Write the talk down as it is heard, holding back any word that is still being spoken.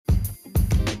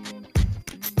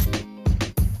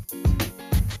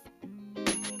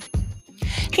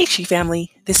Hey, S.H.E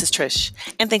family, this is Trish,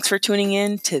 and thanks for tuning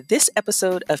in to this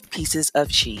episode of Pieces of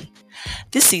S.H.E.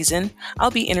 This season,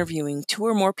 I'll be interviewing two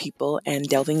or more people and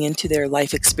delving into their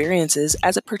life experiences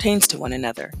as it pertains to one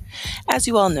another. As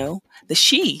you all know, the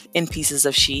S.H.E in Pieces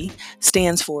of S.H.E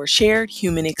stands for Shared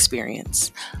Human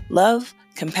Experience. Love,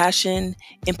 compassion,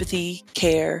 empathy,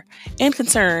 care, and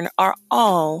concern are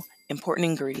all important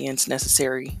ingredients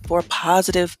necessary for a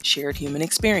positive shared human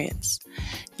experience.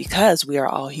 Because we are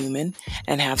all human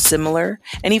and have similar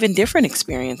and even different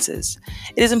experiences,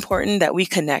 it is important that we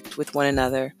connect with one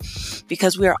another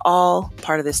because we are all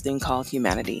part of this thing called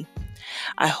humanity.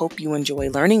 I hope you enjoy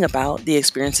learning about the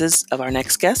experiences of our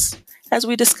next guests as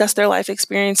we discuss their life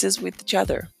experiences with each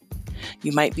other.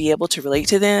 You might be able to relate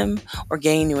to them or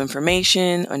gain new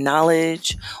information or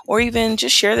knowledge, or even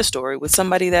just share the story with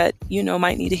somebody that you know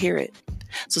might need to hear it.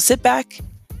 So sit back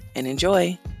and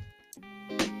enjoy.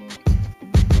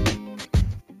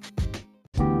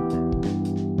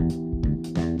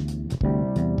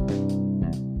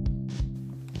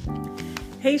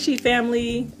 Hey, S.H.E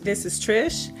family, this is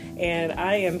Trish, and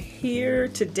I am here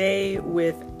today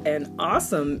with an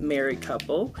awesome married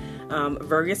couple,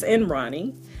 Vergus and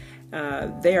Ronnie.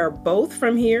 They are both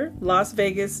from here, Las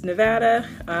Vegas, Nevada.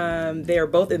 They are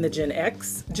both in the Gen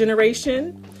X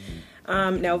generation.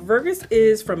 Now, Vergus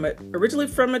is originally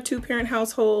from a two-parent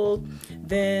household,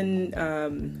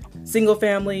 then single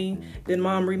family, then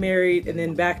mom remarried, and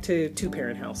then back to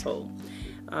two-parent household.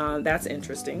 That's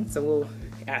interesting. So we'll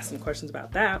ask some questions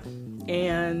about that.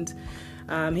 And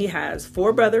he has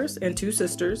 4 brothers and 2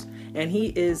 sisters, and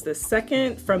he is the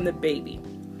second from the baby.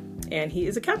 And he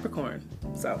is a Capricorn.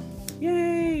 So,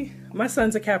 yay! My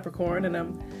son's a Capricorn, and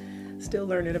I'm still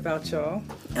learning about y'all.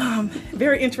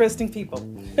 Very interesting people.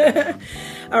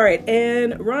 All right,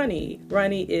 and Ronnie.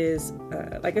 Ronnie is,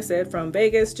 like I said, from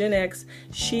Vegas, Gen X.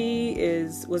 She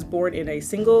was born in a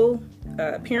single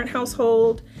parent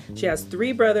household. She has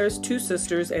 3 brothers, 2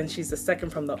 sisters, and she's the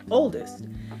second from the oldest.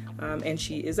 And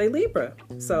she is a Libra.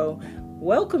 So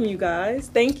welcome, you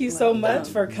guys. Thank you so much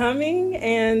for coming.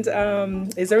 And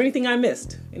is there anything I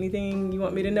missed? Anything you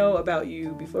want me to know about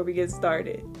you before we get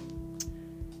started?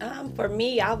 For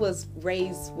me, I was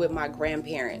raised with my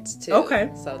grandparents too.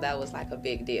 Okay. So that was like a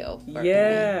big deal for me.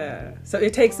 So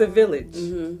it takes a village.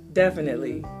 Mm-hmm.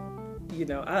 Definitely. Mm-hmm. You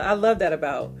know, I love that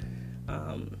about,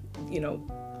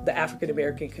 the African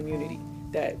American community.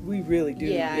 That we really do.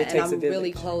 Yeah, it takes and I'm a village.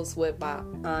 really close with my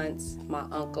aunts, my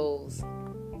uncles.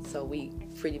 So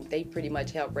they pretty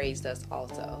much helped raise us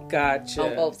also. Gotcha.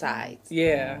 On both sides.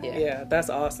 Yeah. That's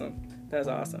awesome.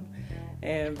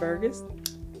 And Vergus?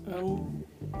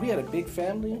 We had a big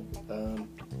family,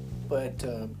 but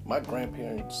my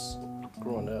grandparents,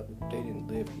 growing up, they didn't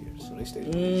live here, so they stayed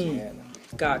in Louisiana.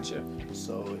 Gotcha.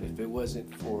 So if it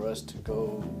wasn't for us to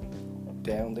go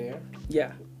down there,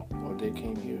 or they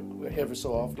came here ever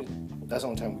so often, that's the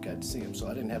only time we got to see them. So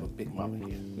I didn't have a big mama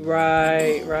here.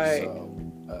 Right. So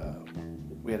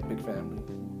we had a big family,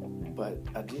 but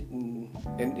I didn't.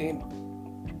 And then,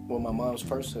 my mom's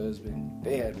first husband,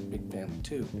 they had a big family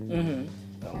too. Mm-hmm.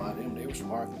 A lot of them, they was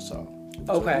from Arkansas.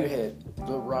 Okay. So you had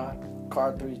Little Rock,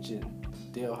 Carthage, and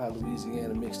Delhi,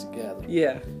 Louisiana mixed together.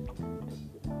 Yeah.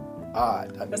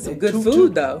 Odd. That's some good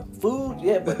food, though. Food,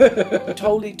 yeah, but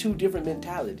totally 2 different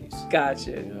mentalities.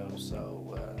 Gotcha. So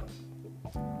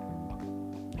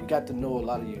you got to know a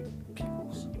lot of your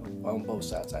peoples on both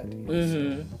sides, I think.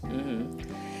 Mm-hmm.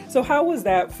 Mm-hmm. So how was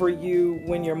that for you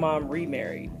when your mom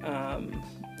remarried?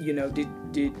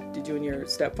 Did you and your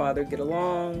stepfather get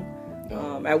along?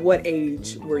 No. At what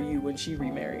age were you when she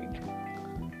remarried?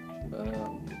 I had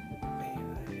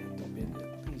to have been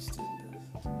at least in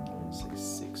the, I would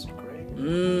say, 6th grade.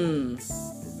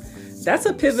 That's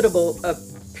a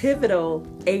pivotal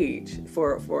age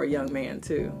for a young man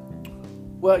too.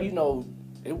 Well,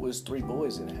 it was 3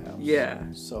 boys in the house. Yeah.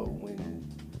 So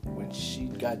when she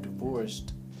got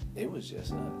divorced, it was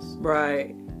just us.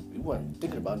 Right. We weren't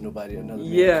thinking about another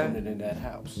man coming in that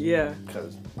house. Yeah.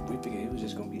 Because we figured it was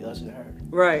just going to be us and her.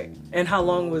 Right. And how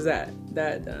long was that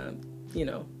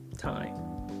time?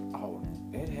 Oh,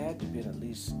 it had to be at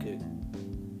least good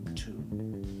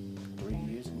 2-3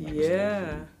 years.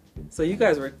 Yeah. So you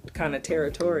guys were kind of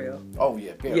territorial. Oh,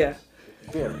 yeah. Very. Yeah.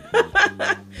 Very.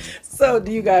 So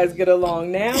do you guys get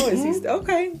along now? Is he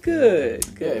okay? Good.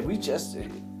 Yeah, we just...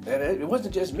 And it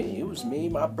wasn't just me. It was me,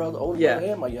 my brother, older brother,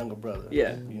 and my younger brother.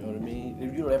 Yeah. You know what I mean?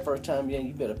 If that first time,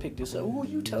 you better pick this up. Who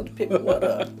you tell to pick what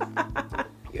up?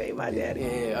 You ain't my daddy.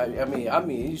 Yeah, I mean,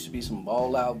 it used to be some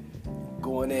all out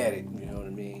going at it. You know what I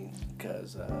mean?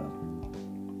 Because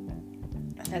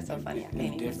that's so funny. I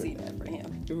can't even see that for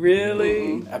him.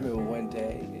 Really? I remember one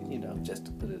day, just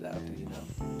to put it out there,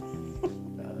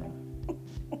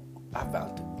 I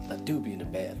found a doobie in the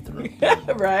bathroom.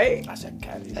 Right. I said,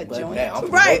 God, A but joint. now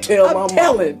I'm Right. gonna tell I'm my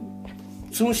telling. mom.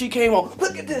 As soon as she came on,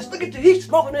 look at this, he's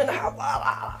smoking in the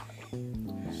house.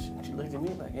 She looked at me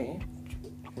like, hey,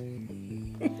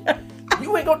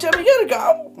 you ain't gonna tell me here to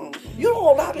go. You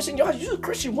don't allow this in your house. You're a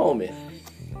Christian woman.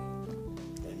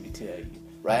 Let me tell you.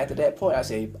 Right after that point,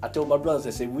 I told my brothers, I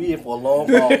said, we in for a long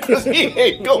haul because he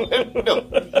ain't going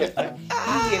nowhere.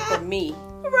 You did for me.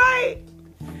 Right.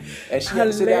 And she had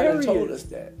to sit down and told us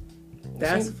that.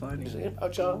 That's funny. This ain't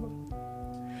about y'all.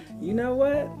 You know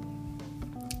what?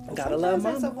 Gotta love Sometimes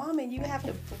mama. as a woman, you have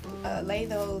to lay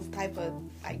those type of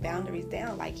like boundaries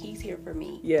down. Like, he's here for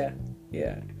me. Yeah.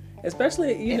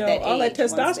 Especially, At that all that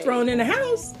age, once testosterone in the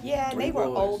house. Yeah, and they were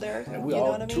boys. older. And we you know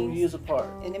all what I 2 mean? years apart.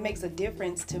 And it makes a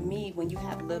difference to me when you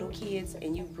have little kids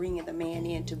and you bringing the man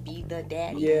in to be the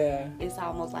daddy. Yeah. It's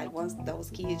almost like once those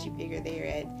kids, you figure they're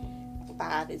at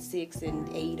 5 and 6 and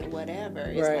 8 or whatever.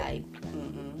 It's Right. like,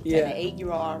 Yeah. And the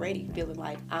 8-year-old already feeling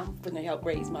like, I'm gonna help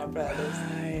raise my brothers.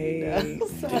 Right. You know?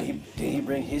 So- Did he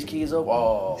bring his kids up?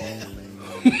 Oh.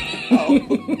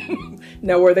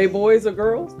 Now, were they boys or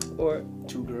girls? Or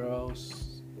 2 girls.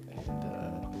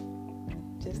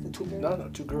 Just the 2 girls? No,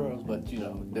 2 girls, but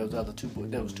there was other 2 boys.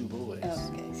 There was 2 boys.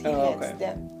 Oh, okay. So he Oh, had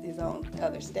okay. his own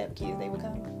other step kids. They would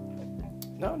come.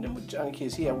 No, them were Johnny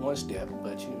kids. He had 1 step,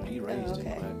 but he raised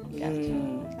okay. them.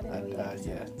 Gotcha. But, I didn't know he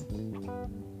had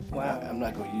yeah. wow. I'm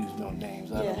not gonna use no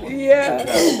names. I Yeah. don't want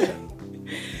Yeah.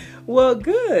 Well,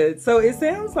 good. So it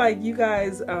sounds like you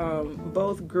guys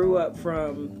both grew up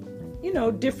from,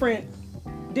 different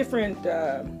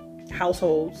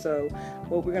households. So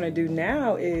what we're gonna do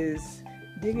now is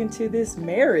dig into this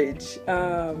marriage.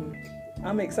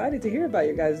 I'm excited to hear about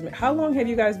your guys. How long have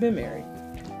you guys been married?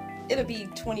 It'll be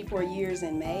 24 years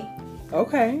in May.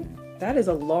 Okay, that is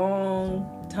a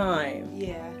long time.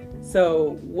 Yeah.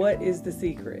 So what is the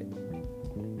secret?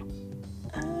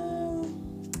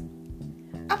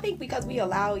 I think because we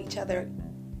allow each other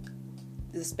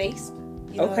the space.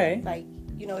 Okay. Like,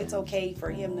 it's okay for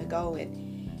him to go and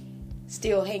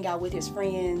still hang out with his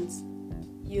friends,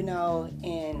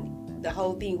 and the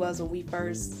whole thing was when we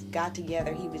first got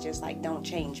together, he was just like, don't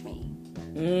change me.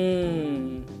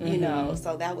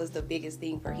 So that was the biggest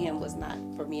thing for him, was not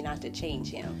for me not to change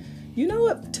him. You know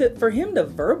what? For him to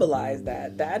verbalize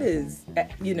that is,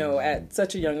 at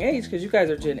such a young age, because you guys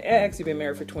are Gen X, you've been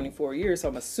married for 24 years, so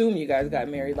I'm assuming you guys got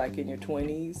married like in your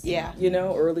 20s. Yeah.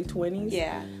 Early 20s.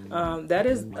 Yeah. That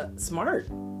is smart.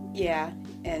 Yeah.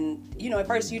 And, at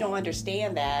first you don't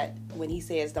understand that when he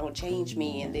says, don't change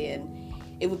me. And then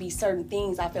it would be certain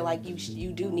things I feel like you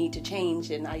do need to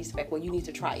change. And I expect, well, you need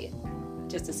to try it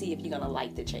just to see if you're going to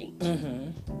like the change. Mm-hmm.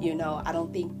 I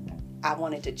don't think I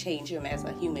wanted to change him as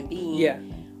a human being. Yeah.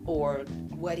 Or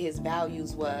what his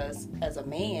values was as a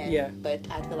man. Yeah. But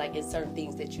I feel like it's certain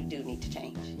things that you do need to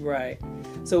change. Right.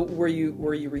 So were you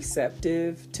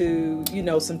receptive to,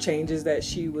 some changes that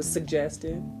she was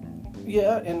suggesting?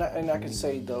 Yeah, and I can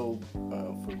say though,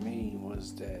 for me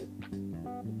was that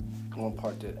one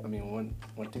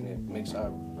thing that makes our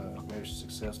marriage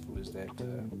successful is that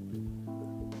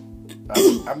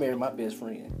I married my best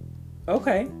friend.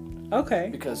 Okay.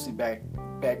 Because see, back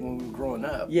when we were growing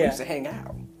up, we Yeah. used to hang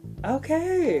out.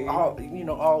 Okay. All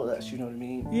of us, you know what I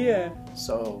mean? Yeah.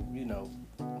 So,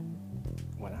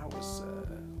 when I was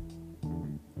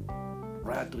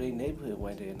riding through the neighborhood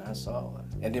one day and I saw her,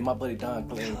 and then my buddy Don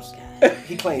claims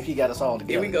he claimed he got us all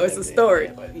together. Here we go. It's a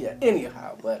story. Yeah.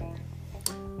 Anyhow, but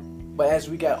as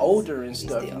we got older and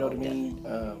stuff, still you know what I mean?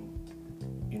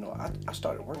 I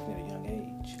started working at a young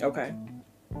age. Okay.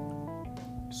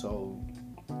 So,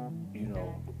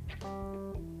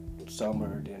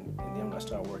 summer, and then when I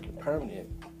started working permanent,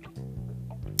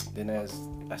 then as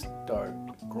I started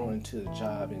growing to the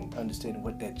job and understanding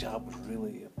what that job was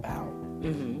really about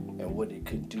and what it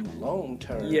could do long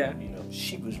term,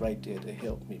 she was right there to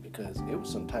help me, because it was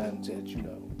sometimes that,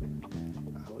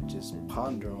 I would just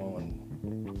ponder on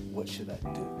what should I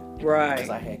do. Right. Because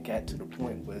I had got to the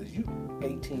point where you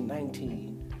 18,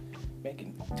 19,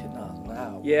 making $10 an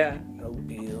hour. Yeah. No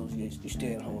bills. You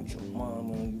stay at home with your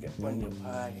mama. You got money in your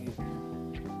pocket,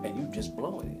 and you just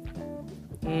blowing it.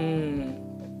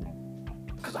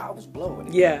 Because I was blowing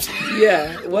it. Yeah.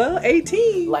 Well,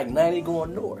 18. Like 90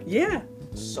 going north. Yeah.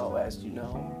 So as you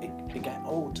know, it got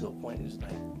old to a point. It's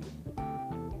like,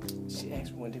 she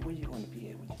asked me one day, where you going to be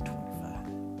at when you're 25?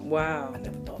 Wow. I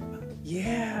never thought about it.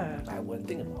 Yeah. I wasn't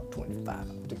thinking about 25. I was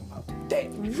thinking about today.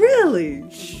 Really?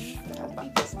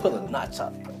 Pull a notch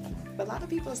out. But a lot of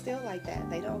people are still like that.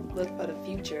 They don't look for the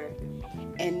future.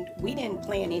 And we didn't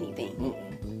plan anything.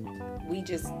 We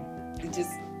just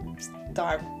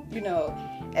start,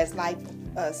 as life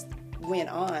went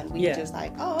on, we were just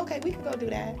like, oh, okay, we can go do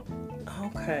that.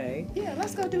 Okay. Yeah,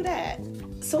 let's go do that.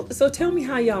 So tell me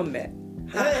how y'all met.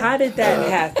 How did that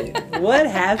happen? What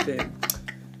happened?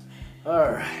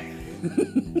 All right.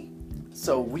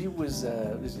 So we was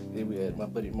my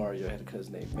buddy Mario had a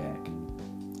cousin named Mac,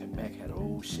 and Mac had an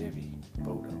old Chevy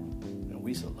photo, and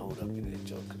we used to load up in that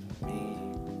joke. Me,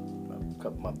 a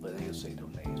couple of my buddies, I ain't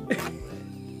gonna say no names.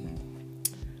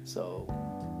 So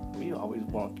we always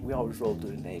rolled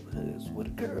through the neighborhoods where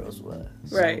the girls was.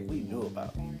 Right. So we knew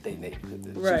about their neighborhood.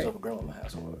 She Right. was over grandma's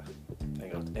house. I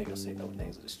ain't gonna say no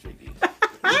names of the street. You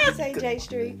can say J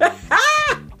Street.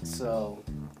 So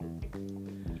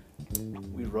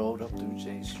we rolled up through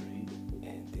J Street,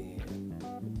 and then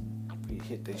we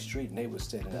hit the street, and they were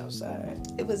standing outside.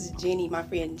 It was Jenny, my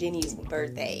friend Jenny's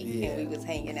birthday, Yeah. and we was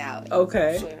hanging out.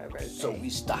 Okay. For her birthday. So we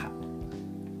stopped.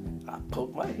 I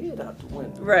poked my head out the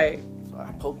window. Right. So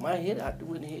I poked my head out the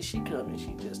window. Here she come, and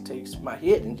she just takes my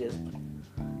head and just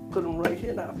put them right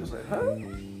here. And I'm just like, huh?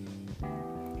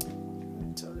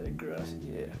 I told that girl, I said,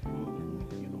 yeah,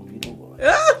 you gonna be the one.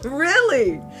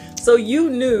 Really? So you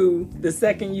knew the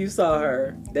second you saw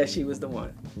her that she was the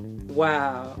one.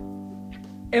 Wow.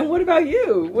 And what about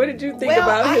you? What did you think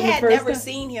about him I the had first never time?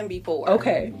 seen him before.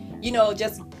 Okay. You know,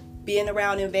 just being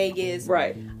around in Vegas.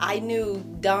 Right. I knew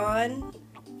Don.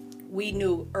 We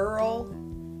knew Earl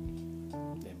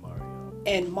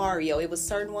and Mario. It was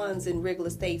certain ones in Wrigley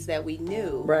Estates that we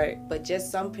knew. Right. But just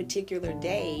some particular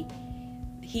day,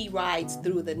 he rides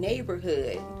through the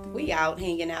neighborhood. We out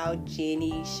hanging out,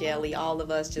 Jenny, Shelly, all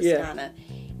of us just kind of.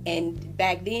 And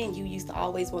back then, you used to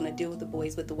always want to deal with the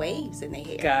boys with the waves in their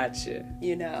hair. Gotcha.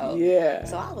 You know? Yeah.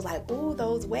 So I was like, ooh,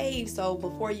 those waves. So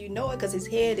before you know it, because his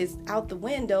head is out the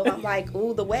window, I'm like,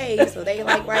 ooh, the waves. So they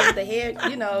like right at the head,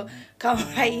 you know, come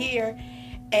right here.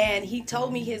 And he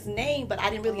told me his name, but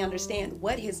I didn't really understand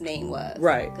what his name was.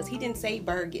 Right. Because he didn't say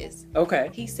Burgess.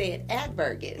 Okay. He said at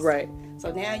Burgess. Right.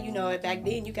 So now you know it. Back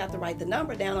then, you got to write the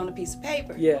number down on a piece of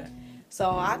paper. Yeah.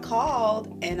 So I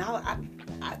called, and I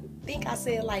think I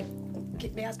said, like,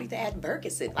 may I speak to Ad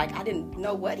Burgesson? Like, I didn't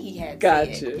know what he had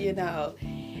said, you know.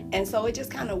 And so it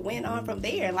just kind of went on from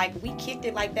there. Like, we kicked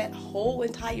it like that whole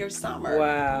entire summer.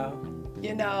 Wow.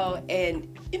 You know,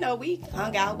 and, you know, we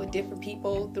hung out with different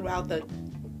people throughout the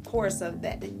course of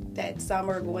that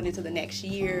summer going into the next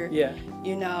year. Yeah.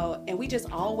 You know, and we just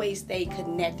always stayed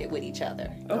connected with each other.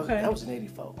 Okay. That was in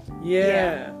 '84.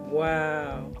 Yeah.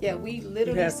 Wow. Yeah, we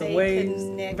literally had some stayed waves,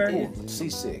 connected.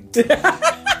 Seasick.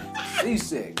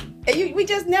 Seasick. And we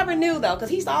just never knew, though, because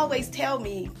he used to always tell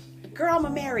me, girl, I'm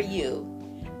going to marry you.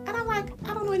 And I'm like,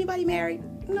 I don't know anybody married.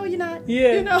 No, you're not.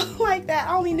 Yeah. You know, like that.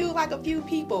 I only knew like a few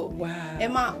people. Wow.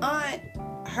 And my aunt,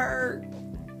 her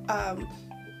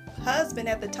husband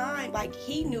at the time, like,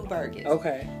 he knew Burgess.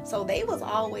 Okay. So they was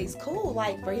always cool,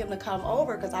 like, for him to come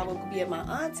over because I would be at my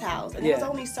aunt's house. And there was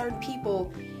only certain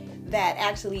people that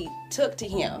actually took to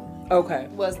him. Okay.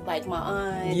 Was like my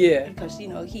aunt. Yeah. Because, you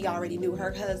know, he already knew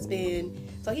her husband.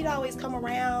 So he'd always come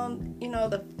around, you know,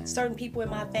 the certain people in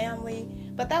my family.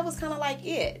 But that was kind of like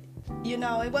it. You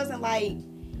know, it wasn't like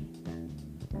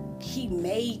he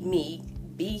made me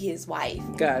be his wife.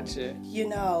 Gotcha. You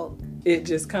know. It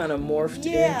just kind of morphed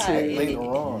into... Later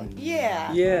on.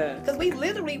 Yeah. Yeah. Because we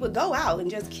literally would go out and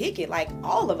just kick it, like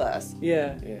all of us.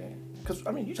 Yeah. Yeah. Because,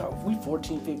 I mean, you talk, we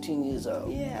 14, 15 years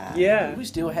old. Yeah. Yeah. We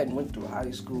still hadn't went through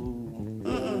high school,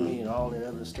 you know what I mean, and all that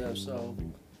other stuff, so.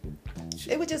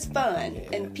 It was just fun. Yeah.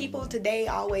 And people today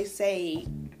always say,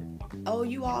 oh,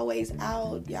 you always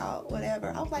out, y'all,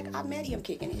 whatever. I was like, I met him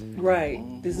kicking it. Right.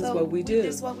 This is what we do.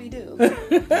 This is what we do.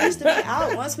 We used to be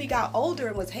out. Once we got older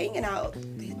and was hanging out,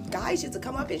 guys used to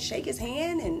come up and shake his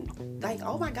hand and like,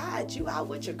 oh my God, you out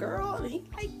with your girl? And he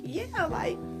like, yeah,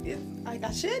 like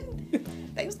I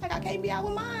shouldn't. They was like, I can't be out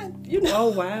with mine, you know? Oh,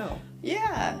 wow.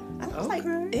 Yeah. And I was like,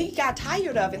 Okay. he got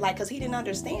tired of it, like, because he didn't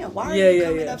understand. Why are you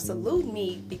coming up saluting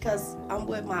me because I'm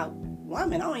with my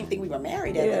woman? I don't even think we were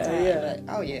married at the time. Yeah.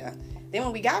 But, oh, yeah. Then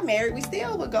when we got married, we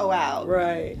still would go out.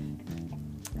 Right.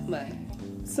 But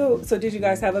So did you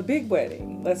guys have a big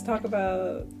wedding? Let's talk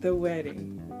about the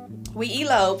wedding. we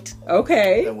eloped.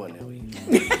 Okay. That wasn't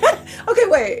it. Okay,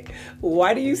 wait.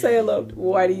 Why do you say eloped?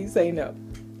 Why do you say no?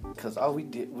 Because all we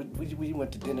did, we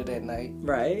went to dinner that night.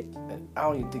 Right. And I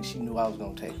don't even think she knew I was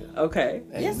going to take her. Okay.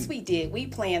 And Yes, we did. We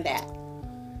planned that.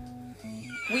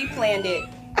 We planned it.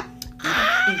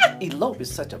 Elope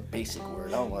is such a basic word.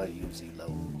 I don't want to use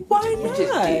elope. Why We just did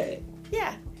not? it.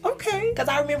 Yeah. Okay. Because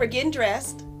I remember getting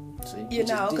dressed, See? you We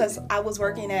just know, did because it. I was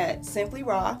working at Simply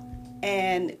Raw,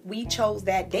 and we chose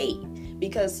that date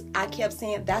because I kept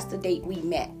saying that's the date we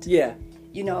met. Yeah.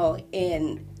 You know,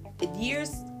 and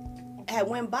years had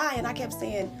went by, and I kept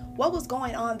saying, what was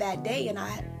going on that day?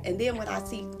 And then when I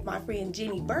see my friend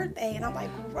Jenny's birthday, and I'm like,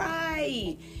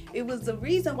 right, it was the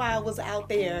reason why I was out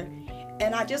there,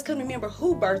 and I just couldn't remember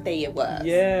whose birthday it was.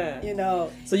 Yeah. You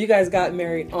know. So you guys got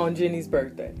married on Jenny's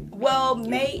birthday? Well,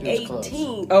 May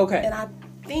 18th. Okay. And I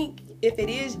think if it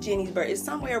is Jenny's birthday, it's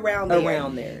somewhere around there.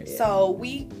 Around there, yeah. So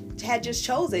we had just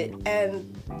chose it,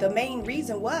 and the main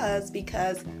reason was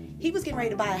because he was getting ready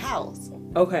to buy a house.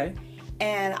 Okay.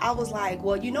 And I was like,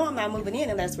 well, you know I'm not moving in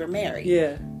unless we're married.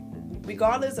 Yeah.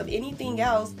 Regardless of anything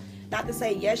else, not to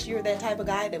say, yes, you're that type of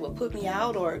guy that would put me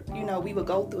out, or, you know, we would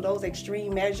go through those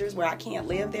extreme measures where I can't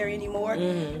live there anymore.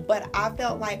 Mm-hmm. But I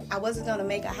felt like I wasn't going to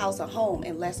make a house a home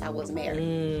unless I was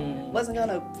married. Wasn't going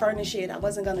to furnish it. I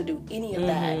wasn't going to do any of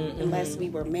that unless we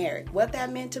were married. What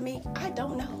that meant to me, I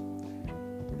don't know.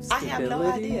 Stability. I have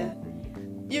no idea.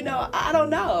 You know, I don't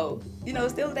know. You know,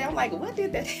 still today, I'm like, what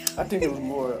did that happen? I think it was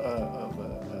more of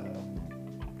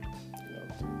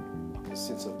a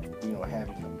sense of, you know,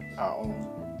 having our own.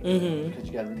 Because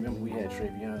you got to remember, we had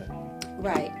Travion.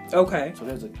 Right. Okay. So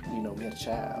there's we had a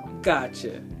child.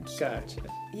 Gotcha.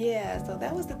 Yeah, so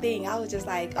that was the thing. I was just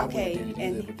like, okay.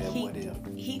 And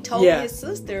he told his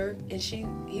sister, and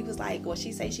he was like, well,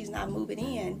 she said she's not moving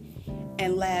in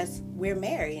unless we're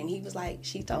married. And he was like,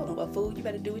 she told him, well, fool, you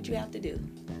better do what you have to do.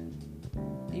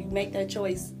 You make that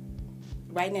choice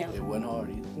right now. It wasn't hard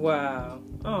either. Wow.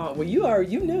 Oh, well, you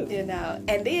knew. You know,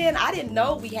 and then I didn't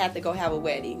know we had to go have a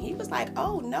wedding. He was like,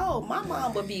 oh, no, my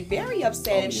mom would be very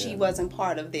upset if she wasn't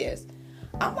part of this.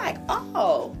 I'm like,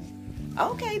 oh,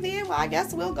 okay, then. Well, I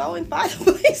guess we'll go and find a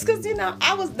place because, you know,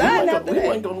 I was done after that. We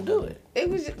weren't going to do it. It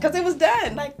was because it was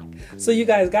done. Like, so you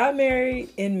guys got married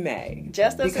in May.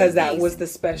 Just as because that was the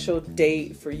special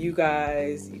date for you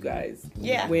guys. You guys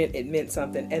went. It meant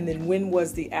something. And then when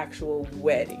was the actual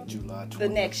wedding? July 20th. The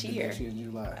next year. Next year,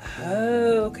 July.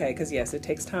 Oh, okay. Because yes, it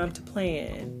takes time to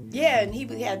plan. Yeah, and he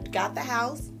had got the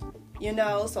house. You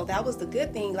know, so that was the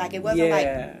good thing. Like, it wasn't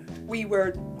like we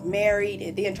were married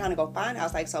and then trying to go find a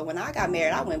house. Like, so when I got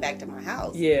married, I went back to my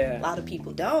house. Yeah. A lot of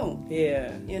people don't.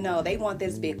 Yeah. You know, they want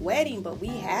this big wedding, but we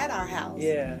had our house.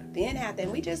 Yeah. Then after,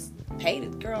 and we just paid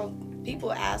it. Girl,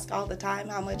 people ask all the time,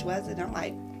 how much was it? I'm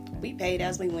like, we paid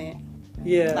as we went.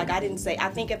 Yeah. Like, I didn't say, I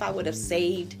think if I would have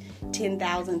saved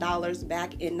 $10,000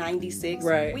 back in 96,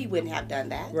 we wouldn't have done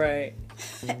that. Right.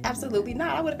 Absolutely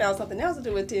not. I would have found something else to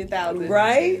do with $10,000.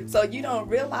 Right. So you don't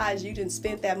realize you didn't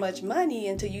spend that much money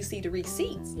until you see the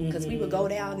receipts. Because we would go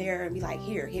down there and be like,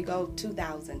 here go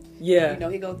 $2,000. Yeah. You know,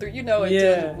 here go $3,000. You know,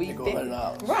 until we go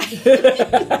 $100. Right.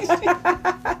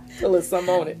 A little something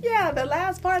on it. Yeah. The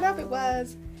last part of it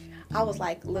was, I was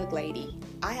like, look, lady,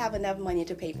 I have enough money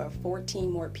to pay for 14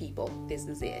 more people. This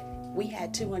is it. We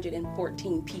had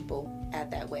 214 people at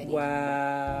that wedding.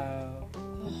 Wow.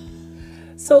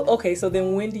 So, okay, so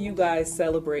then when do you guys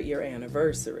celebrate your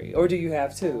anniversary? Or do you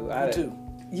have two? We do.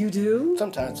 You do?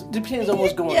 Sometimes. Depends on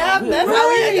what's going on. Yeah, that's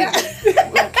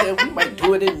how we we might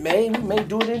do it in May. We may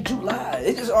do it in July.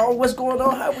 It's just all what's going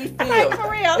on, how we feel. Like,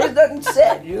 for real. It doesn't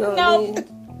set, you know what I mean?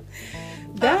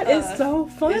 That is so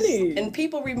funny. And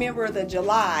people remember the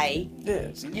July,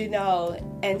 Yes. you know,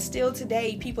 and still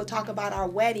today people talk about our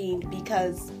wedding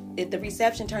because the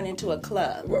reception turned into a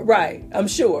club. Right, I'm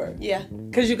sure. Yeah.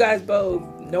 Because you guys both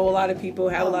know a lot of people,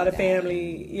 have a lot of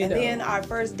family, you know. And then our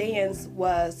first dance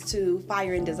was to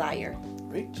Fire and Desire.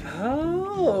 Rich.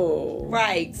 Oh.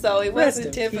 Right, so it Rest wasn't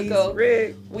in typical. peace,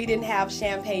 Rick. We didn't have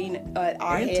champagne at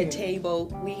our head table.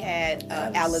 We had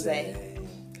Alizé.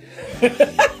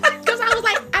 Because I was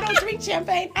like, I don't drink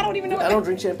champagne. I don't even know what I don't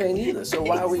drink champagne either, so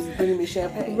why are you bringing me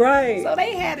champagne? Right. So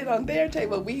they had it on their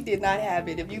table. We did not have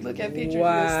it. If you look at pictures, you'll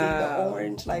see the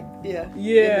orange, like,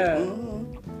 Yeah.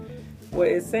 Well,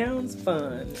 it sounds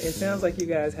fun. It sounds like you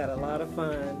guys had a lot of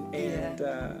fun, and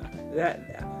that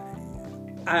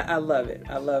I love it.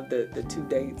 I love the 2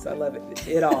 dates. I love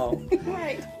it all.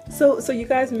 Right. So you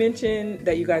guys mentioned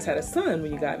that you guys had a son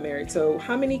when you got married. So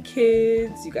how many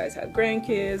kids? You guys have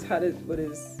grandkids?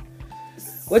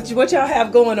 What y'all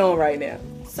have going on right now?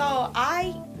 So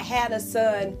I had a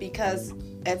son because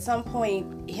at some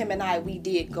point, him and we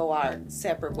did go our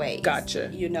separate ways. Gotcha.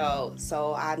 You know,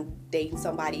 so I'm dating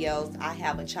somebody else. I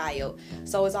have a child.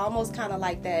 So it's almost kind of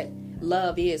like that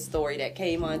Love Is story that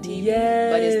came on TV.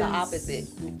 Yes. But it's the opposite.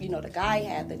 You know, the guy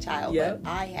had the child, Yep. but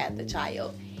I had the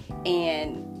child.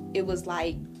 And it was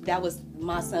like, that was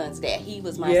my son's dad. He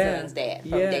was my son's dad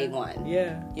from day one.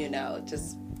 Yeah. You know,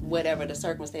 just whatever the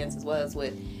circumstances was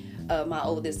with my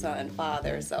oldest son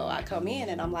father. So I come in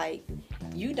and I'm like,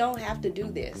 you don't have to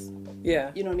do this. Yeah.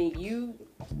 You know what I mean? You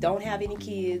don't have any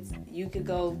kids. You could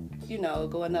go,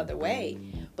 go another way.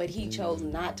 but he chose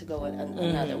not to go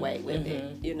another way with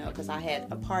it, you know, because I had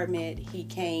an apartment. He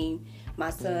came. My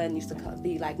son used to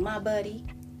be like my buddy,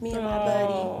 me and my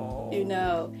buddy, you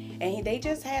know, and they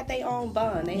just had their own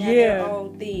bond. They had their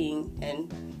own thing,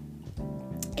 and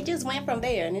it just went from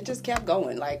there, and it just kept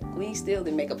going. Like, we still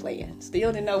didn't make a plan.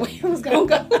 Still didn't know where it was going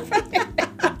to go from there.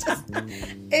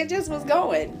 It just was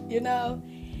going, you know.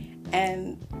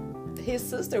 And his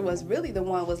sister was really the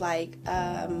one was like,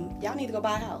 y'all need to go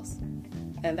buy a house.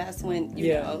 And that's when,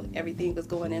 you know, everything was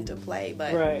going into play.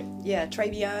 But, yeah,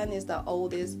 Travion is the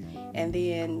oldest. And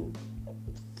then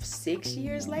 6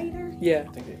 years later? I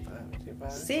think they're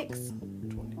 5. 6.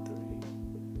 23.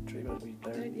 Trevor would be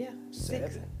 30. Yeah.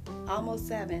 7. 6. Almost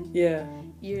 7. Yeah.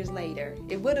 Years later.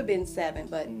 It would have been 7,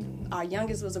 but our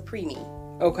youngest was a preemie.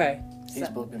 Okay. He's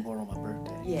supposed to be born on my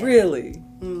birthday. Yeah. Really?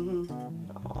 Mm-hmm.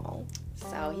 Oh.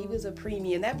 So he was a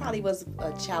preemie, and that probably was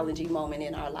a challenging moment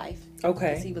in our life. Okay.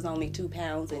 Because he was only 2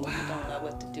 pounds, and you don't know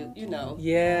what to do, you know.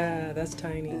 Yeah, that's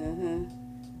tiny.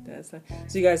 That's so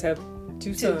you guys have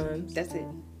 2 sons. That's it.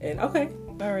 And okay,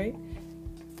 all right,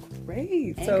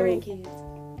 great. And so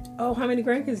grandkids. Oh, how many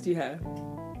grandkids do you have?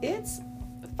 It's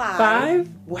 5. 5?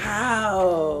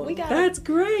 Wow. We got That's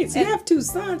great. So you have 2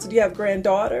 sons. Do you have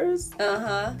granddaughters?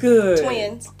 Uh-huh. Good.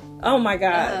 Twins. Oh my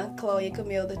God. Chloe and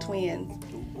Camille, the twins.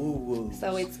 Ooh.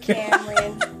 So it's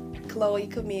Cameron, Chloe,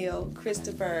 Camille,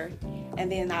 Christopher,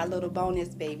 and then our little bonus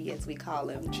baby, as we call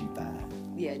him. G5.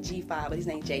 Yeah, G5, but his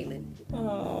name's Jalen.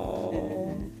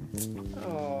 Oh.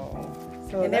 Oh.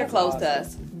 So And they're that's close awesome. to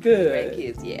us. Good.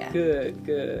 Grandkids, yeah.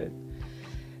 Good.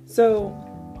 So,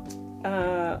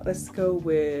 let's go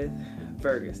with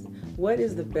Fergus. What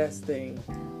is the best thing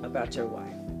about your wife?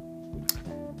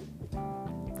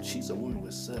 She's a woman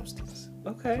with substance.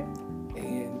 Okay.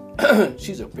 And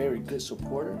she's a very good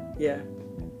supporter. Yeah.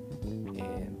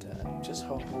 And just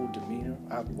her whole demeanor.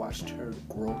 I've watched her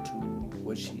grow to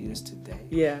what she is today.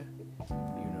 Yeah.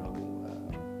 You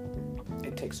know,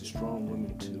 it takes a strong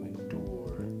woman to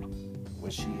endure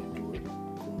what she endured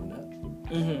growing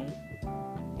up.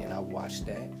 And I watched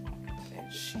that,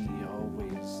 and she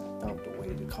always found a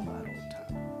way to come out on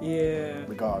top. Yeah.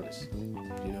 Regardless.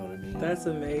 You know what I mean? That's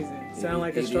amazing. Sound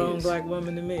like a strong black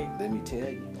woman to me. Let me tell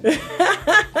you.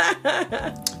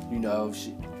 You know,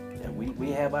 and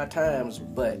we have our times,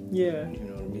 but yeah. You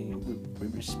know what I mean? We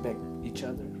respect each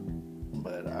other.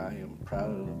 But I am proud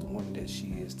of the woman that she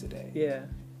is today. Yeah.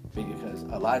 Because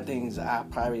a lot of things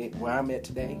where I'm at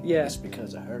today, it's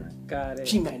because of her. Got it.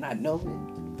 She might not know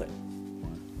it, but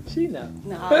she knows.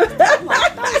 No, I'm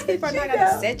like, those people are not going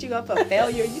to set you up for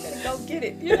failure. You better go get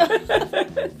it, you know.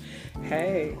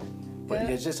 Hey. But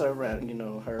it's just around, you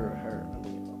know, her, I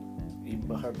mean,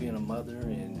 even her being a mother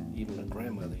and even a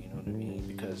grandmother, you know what I mean?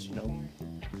 Because, you know,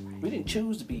 we didn't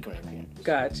choose to be grandparents.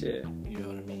 Gotcha. You know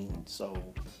what I mean? So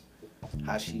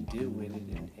how she deal with it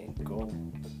and go,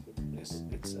 it's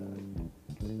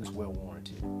well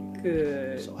warranted. You know?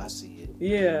 Good. So I see it.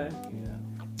 Yeah.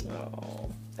 Yeah.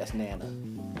 Oh. That's Nana.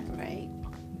 Right.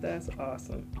 That's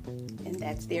awesome. And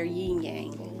that's their yin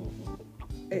yang.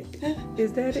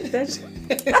 Is that it? That's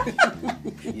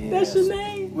your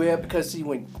name? Well, because see,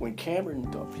 when Cameron,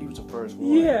 he was the first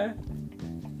one. Yeah.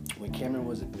 When Cameron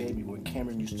was a baby, when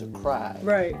Cameron used to cry.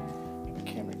 Right. When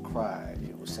Cameron cried,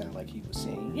 it would sound like he was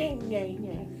saying, yang, yang,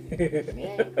 yang,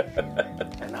 yang.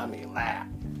 And I mean, laugh.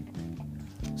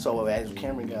 So as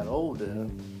Cameron got older,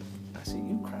 I said,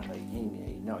 you cry like yin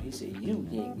yang. No, he said, you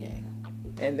yin yang.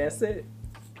 And that's it.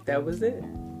 That was it.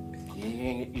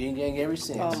 Yin yang ever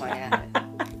since. Oh my God.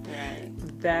 Right.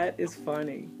 That is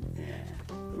funny.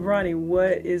 Ronnie,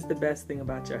 what is the best thing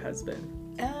about your husband?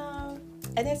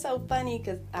 And it's so funny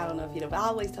because I don't know if you know, but I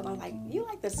always tell him, like, you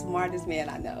like the smartest man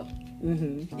I know.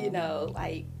 Mm-hmm. You know,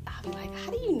 like, I'll be like,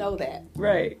 how do you know that?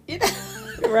 Right. You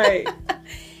know? Right.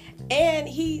 And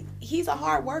he's a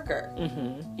hard worker.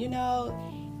 Mm-hmm. You know,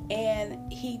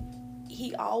 and he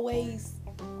always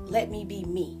let me be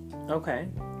me. Okay.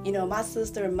 You know, my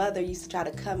sister and mother used to try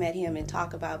to come at him and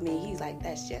talk about me. He's like,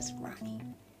 that's just Ronnie.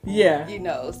 Yeah. You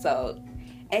know, so,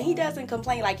 and he doesn't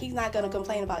complain. Like, he's not going to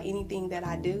complain about anything that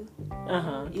I do.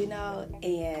 Uh-huh. You know,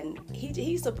 and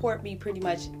he support me pretty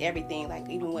much everything. Like,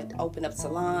 even when open up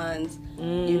salons,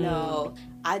 you know,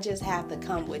 I just have to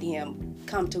come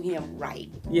to him right.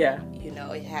 Yeah. You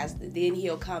know, it has to, then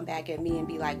he'll come back at me and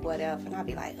be like, what if? And I'll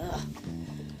be like, ugh.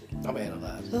 I'm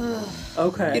analyzing.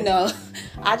 Okay. You know,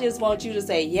 I just want you to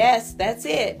say, yes, that's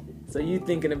it. So you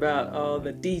thinking about all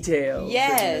the details.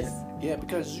 Yes. Yeah,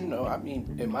 because, you know, I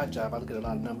mean, in my job, I look at a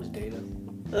lot of numbers, data.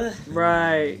 Ugh.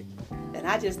 Right. And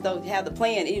I just don't have the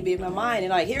plan. It'll be in my mind.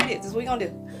 And like, here it is. This is what we're going to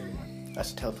do. I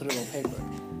should put it on paper.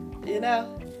 You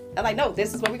know? I'm like, no,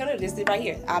 this is what we're gonna do. This is right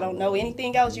here. I don't know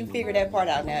anything else. You figure that part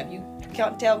out now. If you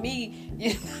can't tell me,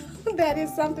 you know, that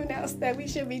is something else that we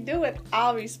should be doing,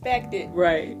 I'll respect it.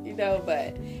 Right. You know,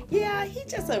 but yeah,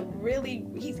 he's just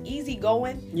he's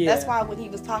easygoing. Yeah. That's why when he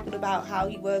was talking about how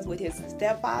he was with his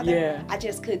stepfather, Yeah. I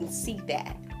just couldn't see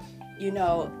that. You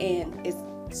know, and it's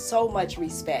so much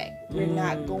respect. We're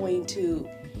not going to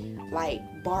like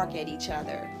bark at each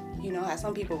other. You know how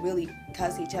some people really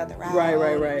cuss each other out. Right.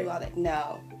 Do all that.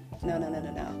 No.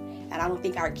 And I don't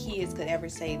think our kids could ever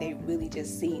say they really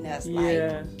just seen us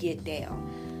like get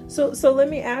down. So let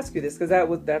me ask you this, because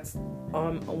that's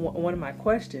one of my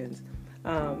questions.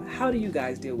 How do you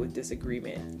guys deal with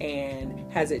disagreement,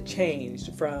 and has it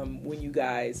changed from when you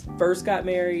guys first got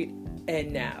married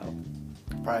and now?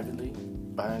 Privately,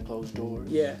 behind closed doors.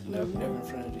 Yeah. Never in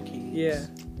front of the kids. Yeah.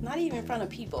 Not even in front of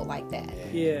people like that.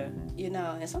 Yeah. You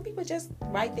know, and some people just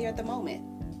right there at the moment.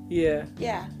 Yeah.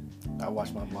 Yeah. I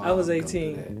watched my mom. I was go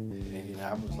 18. through that. And you know,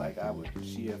 I was like,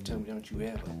 she ever tell me, don't you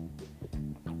ever.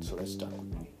 So that stuck with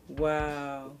me.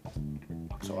 Wow.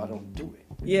 So I don't do it.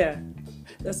 Yeah.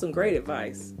 That's some great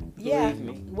advice. Yeah.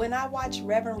 Believe me. When I watched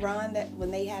Reverend Ron, when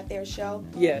they had their show,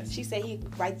 Yes. she said he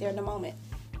right there in the moment.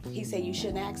 He said you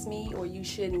shouldn't ask me or you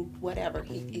shouldn't whatever.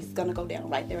 He's gonna go down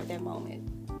right there at that moment.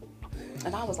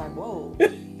 And I was like, whoa.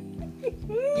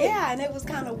 Yeah, and it was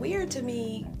kind of weird to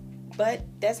me, but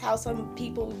that's how some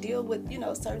people deal with, you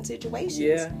know, certain situations.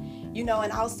 Yeah. You know,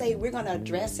 and I'll say we're gonna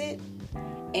address it,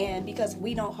 and because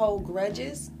we don't hold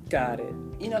grudges. Got it.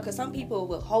 You know, because some people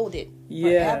will hold it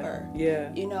Yeah. forever.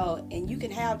 Yeah. You know, and you can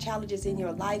have challenges in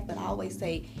your life, but I always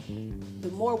say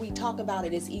the more we talk about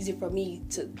it, it's easier for me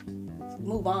to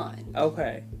move on.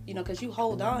 Okay. You know, because you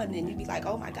hold on and you be like,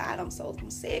 oh my God, I'm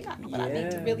sick. But I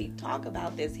need to really talk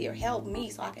about this here. Help me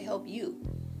so I can help you.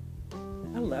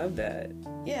 I love that.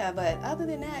 Yeah, but other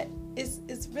than that,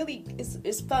 it's really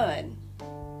fun.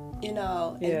 You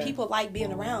know, and people like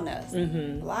being around us.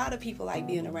 Mm-hmm. A lot of people like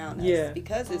being around us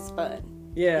because it's fun.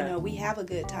 Yeah. You know, we have a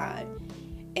good time.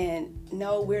 And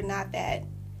no, we're not that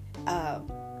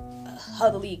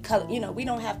huddly, you know, we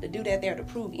don't have to do that there to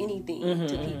prove anything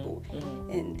to people.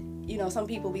 And, you know, some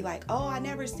people be like, oh, I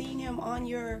never seen him on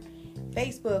your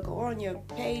Facebook or on your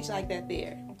page like that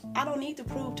there. I don't need to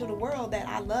prove to the world that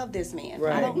I love this man.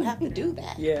 Right. I don't have to do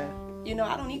that. Yeah. You know,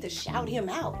 I don't need to shout him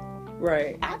out.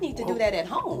 Right. I need to do that at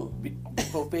home.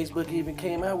 Before Facebook even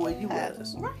came out, where you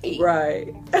was. Right.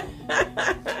 Right.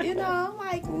 You know, I'm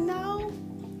like, no.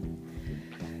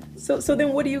 So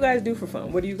then what do you guys do for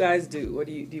fun? What do you guys do? What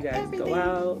do you guys Everything. go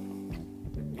out?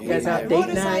 You guys Yeah. have date night?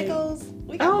 Motorcycles.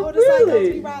 We got Oh, motorcycles.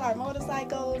 really? We ride our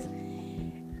motorcycles.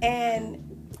 And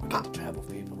We got the travel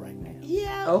fever right now.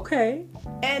 yeah. Okay.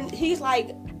 And he's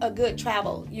like a good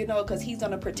travel, you know, because he's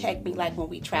going to protect me like when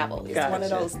we travel. It's one of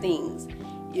Gotcha. those things,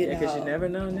 you Yeah, know. because you never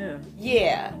know now.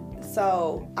 Yeah.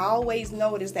 So I always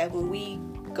notice that when we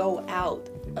go out,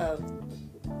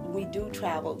 we do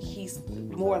travel, he's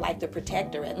more like the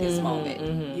protector at this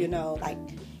moment. You know, like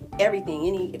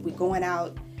everything. If we're going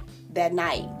out that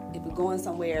night, if we're going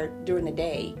somewhere during the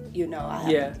day, you know,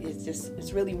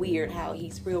 it's really weird how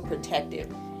he's real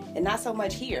protective. And not so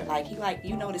much here. Like,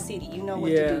 you know the city, you know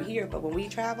what to do here. But when we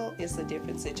travel, it's a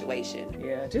different situation.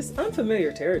 Yeah, just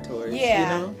unfamiliar territories.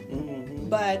 Yeah. You know? Mm-hmm.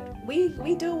 But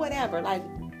we do whatever. Like,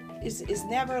 it's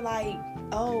never like,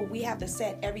 oh, we have to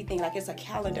set everything. Like, it's a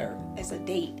calendar. It's a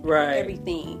date. Right.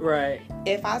 Everything. Right.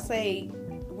 If I say,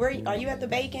 are you at the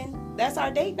Bacon? That's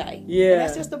our date night. Yeah. And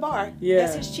that's just the bar. Yeah.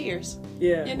 That's just cheers.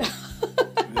 Yeah. You know?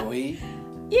 You gonna eat?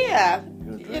 Yeah.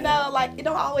 Good You know, like, it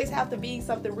don't always have to be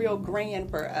something real grand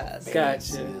for us.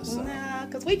 Gotcha. Nah,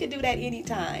 because we could do that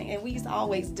anytime. And we used to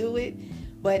always do it.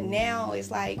 But now it's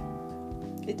like,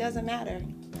 it doesn't matter.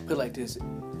 Put it like this,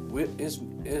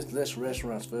 it's less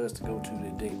restaurants for us to go to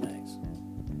than date nights.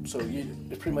 So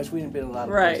it's pretty much, we didn't been a lot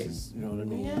of places, you know what I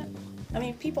mean? Yeah. I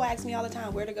mean, people ask me all the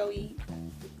time where to go eat.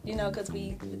 You know, because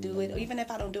we do it. Even if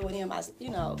I don't do it with him,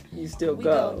 You still we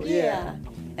go. Yeah.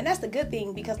 And that's the good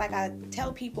thing, because like I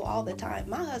tell people all the time,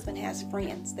 my husband has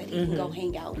friends that he can go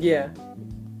hang out with. Yeah.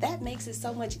 That makes it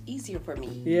so much easier for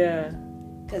me. Yeah.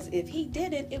 Because if he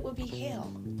didn't, it would be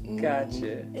hell.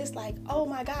 Gotcha. It's like, oh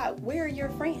my God, where are your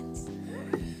friends?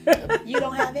 You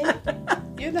don't have any?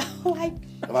 You know, like...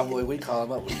 My boy, we call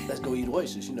him up, let's go eat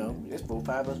oysters, you know. There's 4 or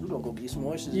 5 of us, we're going to go get some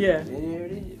oysters. Yeah. And there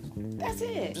it is. That's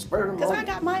it. Just burn them. Because I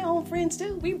got my own friends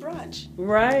too. We brunch.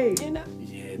 Right. You know?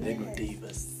 Yeah, they're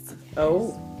divas.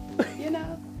 Oh. You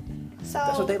know? So...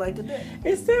 That's what they like to do.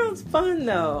 It sounds fun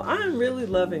though. I'm really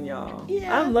loving y'all.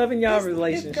 Yeah. I'm loving y'all This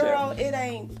relationship. girl, it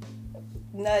ain't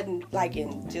nothing like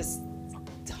just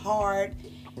hard.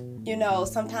 You know,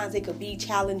 sometimes it could be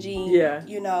challenging. Yeah.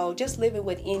 You know, just living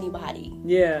with anybody.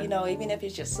 Yeah. You know, even if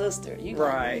it's your sister. You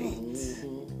Right.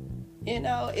 You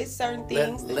know, it's certain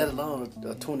things. Let alone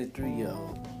a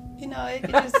 23-year-old. You know, it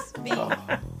could just be.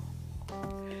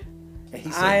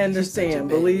 I understand.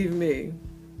 Believe me.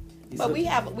 But we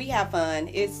have fun.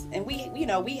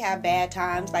 We have bad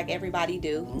times like everybody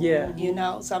do. Yeah. You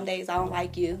know, some days I don't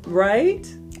like you. Right?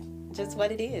 Just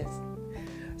what it is.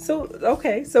 So,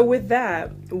 okay. So with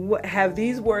that, have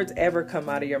these words ever come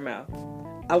out of your mouth?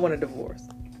 I want a divorce.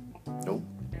 Nope.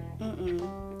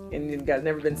 And you guys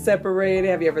never been separated?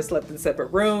 Have you ever slept in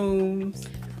separate rooms?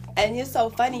 And it's so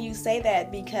funny you say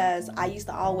that because I used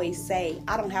to always say,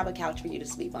 I don't have a couch for you to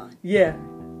sleep on. Yeah.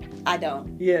 I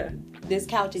don't. Yeah. This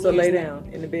couch in So here lay is down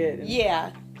in the bed.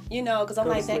 Yeah. You know, because I'm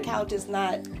Go to like, that sleep. couch is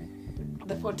not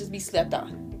for to be slept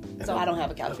on. So I don't have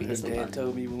a couch for you to His sleep dad on.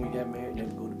 told me when we got married,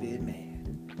 never go to bed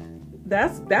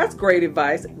mad. That's great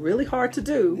advice. Really hard to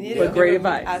do, It but is. great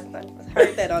advice. I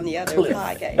heard that on the other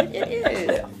podcast. It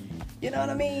is. You know what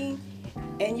I mean?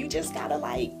 And you just gotta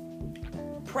like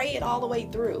pray it all the way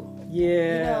through.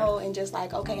 Yeah. You know, and just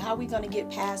like, okay, how are we gonna get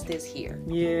past this here?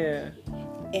 Yeah.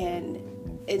 And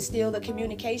it's still the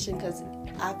communication, because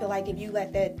I feel like if you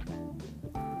let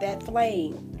that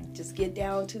flame just get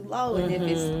down too low, and if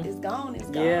it's gone, it's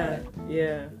gone. Yeah.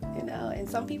 Yeah. You know, and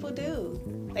some people do.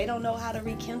 They don't know how to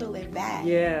rekindle it back.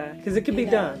 Yeah. Because it can be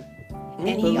know. done.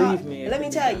 And Believe me. let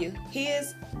me tell you,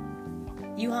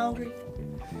 you hungry?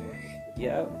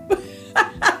 Yeah.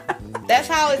 That's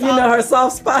how it's You know her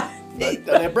soft spot.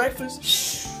 That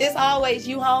breakfast? It's always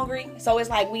you hungry. So it's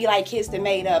like we like kissed and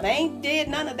made up. I ain't did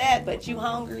none of that, but you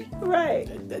hungry. Right.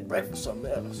 That breakfast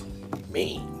something else.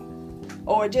 Me.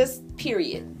 Or just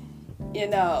period. You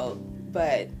know,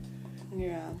 but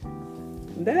yeah.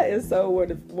 That is so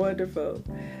wonderful.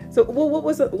 So, well,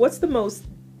 what's the most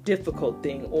difficult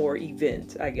thing or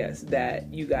event, I guess,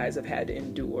 that you guys have had to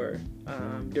endure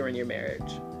during your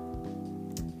marriage?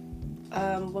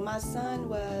 When my son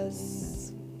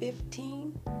was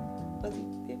 15, was he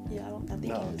 50? I think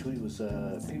No, he was.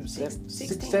 he was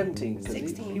 16. 17. 'Cause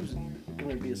 16. He was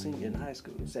going to be a senior in high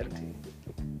school. 17.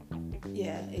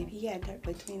 Yeah, if he had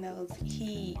between those,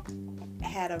 he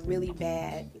had a really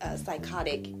bad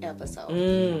psychotic episode,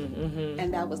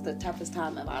 and that was the toughest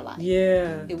time of our life.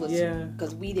 Yeah. It was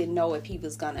because we didn't know if he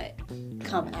was gonna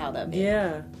come out of it.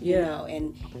 Yeah. You know,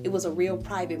 and it was a real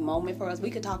private moment for us. We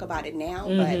could talk about it now,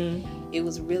 but it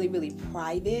was really, really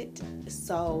private.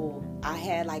 So I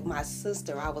had like my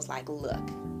sister. I was like, look,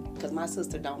 because my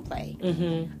sister don't play.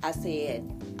 I said,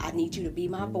 I need you to be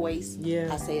my voice. Yeah.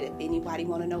 I said, if anybody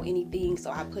want to know anything, so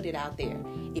I put it out there.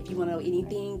 If you want to know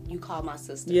anything, you call my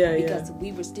sister. Yeah, because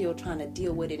we were still trying to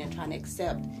deal with it and trying to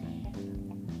accept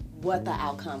what the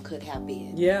outcome could have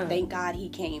been. Yeah. Thank God he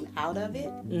came out of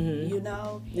it, you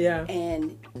know? Yeah.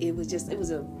 And it was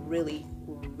a really,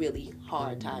 really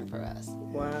hard time for us.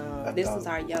 Wow. This was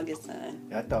our youngest son.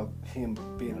 I thought him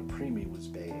being a preemie was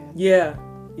bad. Yeah.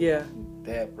 Yeah.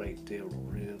 That right there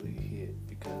really hit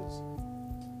because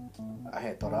I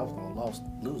had thought I was going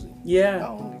to lose him. Yeah. My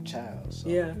only child. So,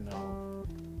 Yeah. you know,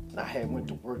 and I had went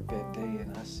to work that day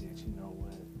and I said, you know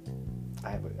what? I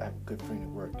have a good friend at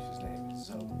work. His name is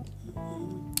so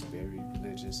very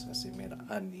religious. I said, man,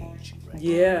 I need you right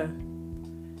Yeah.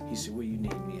 now. He said, where you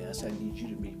need me at? I said, I need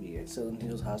you to meet me at Southern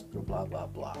Hills Hospital, blah, blah,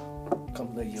 blah.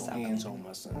 Come lay your hands on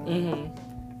my son.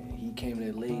 And he came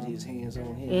there, laid his hands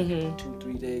on him.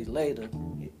 2-3 days later,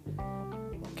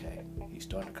 okay, he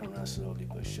started to come around slowly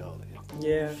but surely.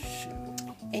 Yeah. Shoot.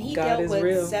 And he God dealt is with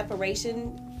real.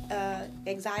 separation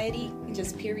anxiety,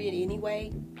 just period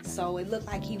anyway. So it looked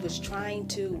like he was trying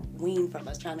to wean from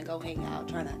us, trying to go hang out,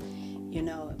 trying to, you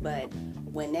know. But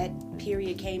when that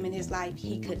period came in his life,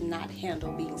 he could not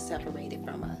handle being separated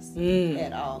from us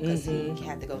at all because he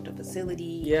had to go to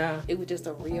facility. Yeah. It was just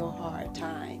a real hard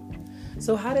time.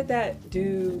 So how did that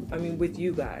do, I mean, with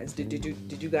you guys? Did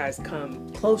you guys come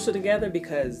closer together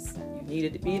because you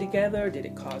needed to be together? Did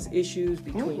it cause issues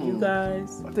between you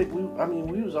guys? I think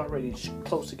we was already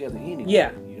close together anyway.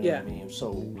 Yeah, You know yeah. what I mean?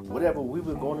 So whatever we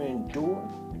were going to endure,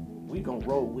 we going to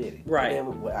roll with it. Right.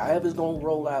 However's going to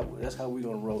roll out, that's how we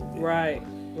going to roll with it. Right,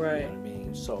 You right. know what I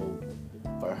mean? So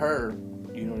for her,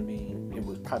 you know what I mean, it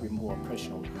was probably more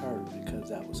pressure on her because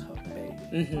that was her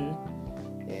baby.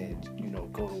 And, you know,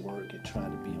 go to work and try to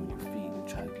be on your feet and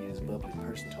try to be this bubbly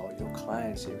person to all your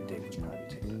clients every day was probably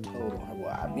taking a toll on her.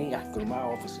 Well, I mean, I could go to my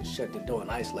office and shut the door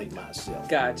and isolate myself.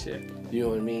 Gotcha. You know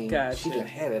what I mean? Gotcha. She didn't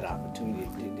have that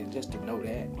opportunity just to know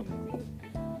that. You know what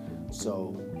I mean?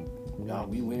 So,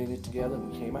 we went in it together and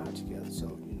we came out together.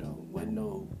 So, you know, wasn't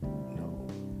no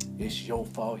it's your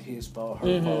fault, his fault,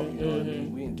 her fault. You know what I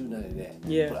mean? We didn't do none of that.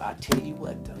 Yeah. But I tell you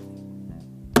what,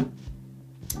 though,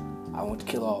 I want to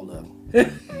kill all of them.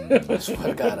 I swear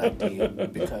to God, I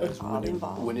did, because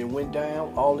when it went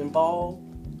down, all involved,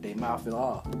 they mouthing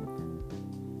off.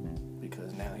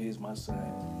 Because now here's my son.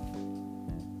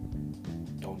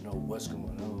 Don't know what's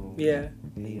going on. Yeah.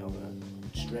 He on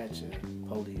a stretcher,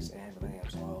 police,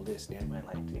 ambulance, all this. They went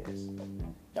like this.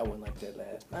 That wasn't like that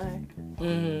last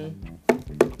night.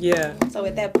 Yeah. So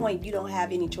at that point, you don't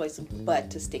have any choice but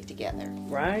to stick together.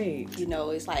 Right. You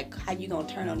know, it's like, how you gonna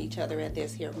turn on each other at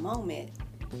this here moment?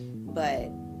 But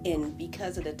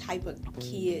because of the type of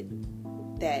kid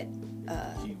that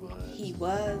he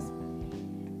was,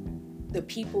 the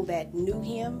people that knew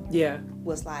him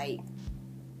was like,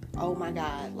 oh my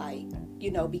God, like,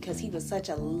 you know, because he was such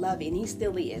a loving, he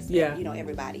still is. Yeah. You know,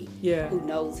 everybody who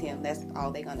knows him, that's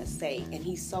all they're gonna say. And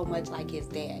he's so much like his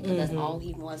dad, because that's all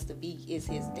he wants to be is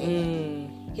his dad.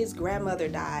 His grandmother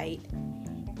died,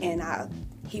 and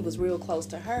he was real close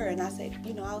to her. And I said,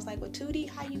 you know, I was like, well, Tootie,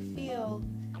 how you feel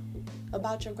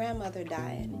about your grandmother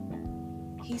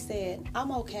dying? He said,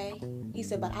 I'm okay. He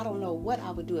said, but I don't know what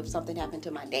I would do if something happened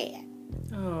to my dad.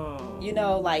 Oh. You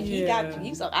know, like he's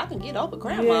so I can get over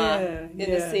grandma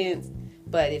in a sense,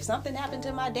 but if something happened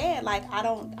to my dad, like I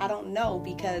don't know,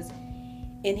 because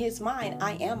in his mind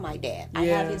I am my dad. I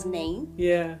have his name.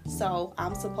 Yeah. So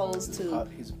I'm supposed to.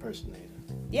 He's a impersonator.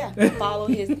 Yeah, follow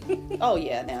his. Oh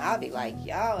yeah, now I'll be like,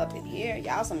 y'all up in here,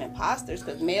 y'all some imposters,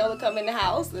 because mail will come in the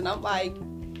house, and I'm like,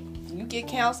 you get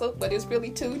counseled, but it's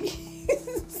really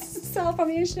Tootie. So from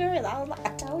insurance, I was like,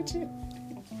 I told you.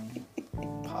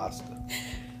 Pasta.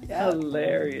 Yep.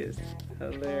 Hilarious.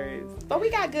 But we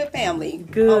got good family.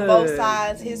 Good. On both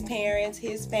sides, his parents,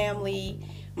 his family,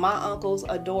 my uncles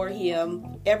adore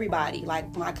him. Everybody,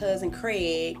 like my cousin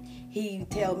Craig, he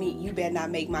tell me, you better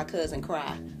not make my cousin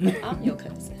cry. I'm your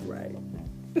cousin. Right.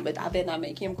 But I better not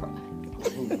make him cry.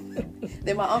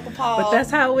 Then my Uncle Paul. But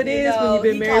that's how it is when you've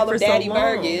been married for so long. He called him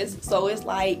Daddy Burgess, so it's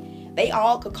like they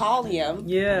all could call him.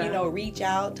 Yeah. You know, reach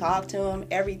out, talk to him,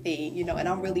 everything. You know, and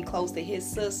I'm really close to his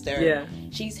sister. Yeah.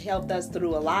 She's helped us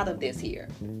through a lot of this here.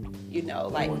 You know,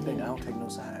 like. One thing, I don't take no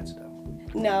sides though.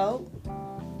 No.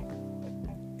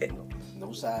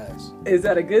 No sides. Is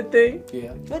that a good thing?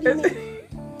 Yeah. What do you mean?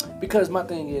 Because my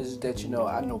thing is that, you know,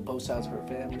 I know both sides of her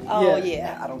family. Oh,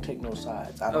 yeah. I don't take no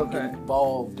sides. I don't get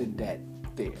involved in that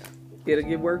there. It'll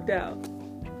get worked out.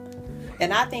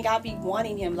 And I think I'll be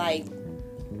wanting him, like...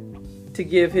 To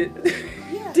give his...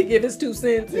 to give his 2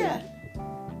 cents. Yeah.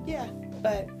 Yeah.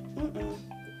 But,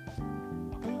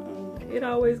 It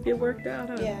always get worked out,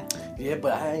 huh? Yeah. Yeah,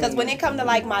 but I ain't... Because when it come to,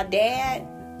 like, my dad,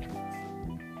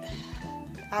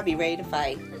 I'll be ready to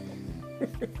fight.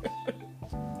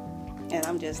 And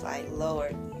I'm just like,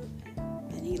 Lord.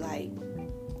 And he like,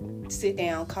 sit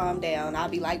down, calm down. I'll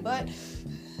be like, but.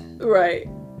 Right.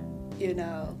 You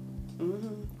know.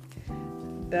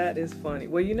 That is funny.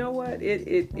 Well, you know what?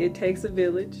 It takes a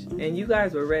village, and you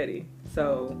guys were ready.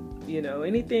 So, you know,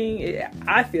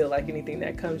 I feel like anything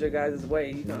that comes your guys'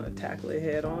 way, you're going to tackle it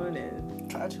head on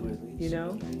and. Try to at least. You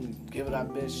know? Give it our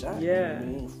best shot. Yeah. You know what I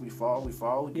mean? If we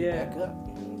fall, we get back up.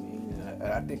 You know what I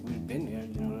mean? I think we've been there,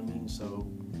 you know what I mean? So.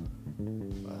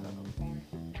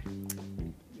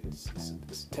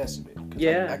 It's a testament.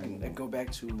 Yeah. I can go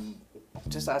back to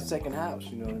just our second house,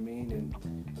 you know what I mean? And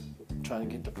trying to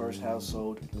get the first house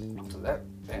sold. So that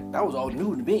was all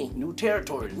new to me, new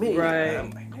territory to me. Right. And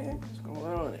I'm like, man, what's going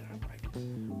on there? I'm like,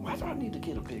 why do I need to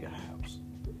get a bigger house?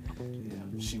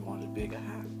 Yeah, she wanted a bigger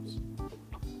house.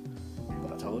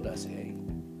 But I told her, I said, hey,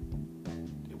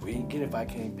 if we ain't get it, if I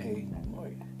can't pay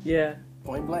mortgage. Yeah.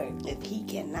 Point blank. If he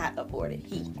cannot afford it,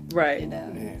 Right. You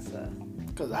know. Yeah.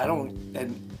 Because I don't,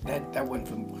 and that wasn't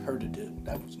for her to do.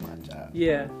 That was my job.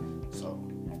 Yeah. So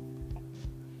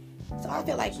I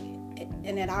feel like,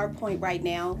 and at our point right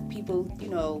now, people, you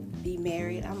know, be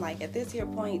married. I'm like, at this here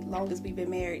point, long as we've been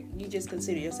married, you just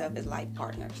consider yourself as life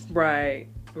partners. Right.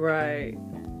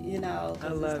 You know. I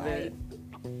love it.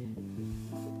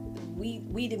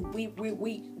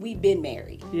 We've been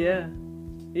married. Yeah.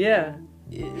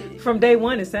 From day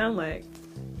one, it sounds like.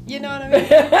 You know what I mean?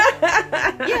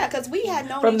 Yeah, because we had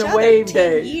known from each the other wave 10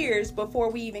 day. years before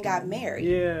we even got married.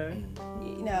 Yeah.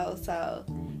 You know, so,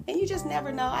 and you just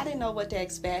never know. I didn't know what to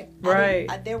expect. Right.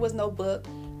 There was no book.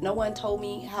 No one told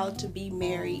me how to be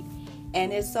married.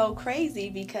 And it's so crazy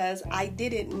because I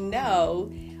didn't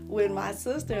know when my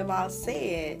sister-in-law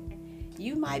said,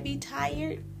 you might be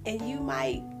tired and you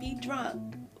might be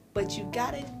drunk, but you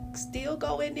got to still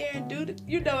go in there and do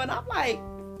you know, and I'm like,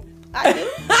 I do.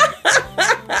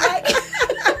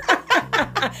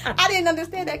 I didn't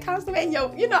understand that concept. And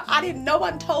I didn't, no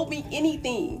one told me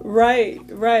anything. Right.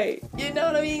 You know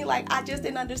what I mean? Like, I just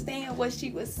didn't understand what she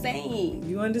was saying.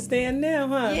 You understand now,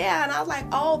 huh? Yeah, and I was like,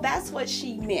 oh, that's what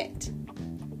she meant.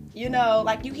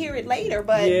 Like, you hear it later,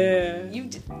 but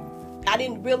I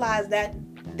didn't realize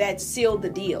that sealed the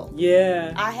deal.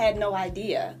 Yeah. I had no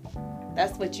idea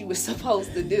that's what you were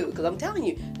supposed to do. Because I'm telling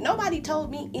you, nobody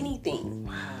told me anything.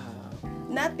 Wow.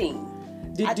 Nothing.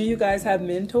 Do you guys have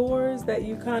mentors that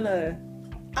you kind of...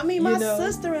 I mean, my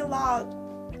sister-in-law,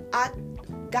 I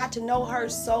got to know her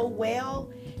so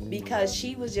well because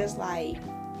she was just like,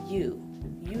 you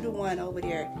the one over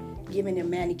there giving them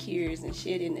manicures and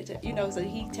shit in the, so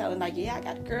he telling like, yeah, I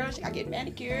got a girl, I get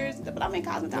manicures, but I'm in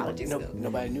cosmetology school.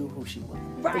 Nobody knew who she was.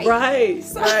 Right.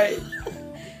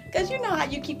 Because you know how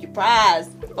you keep your prize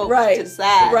to the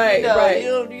side. Right.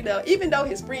 Even though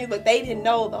his friends, but they didn't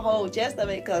know the whole gist of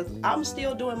it because I'm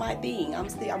still doing my thing.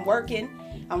 I'm working,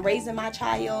 I'm raising my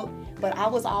child, but I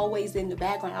was always in the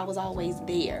background. I was always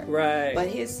there. Right. But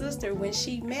his sister, when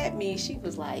she met me, she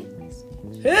was like,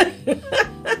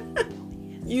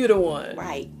 you the one.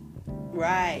 Right.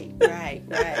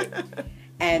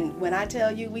 And when I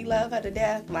tell you we love her to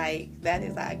death, like, that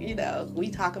is like,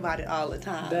 we talk about it all the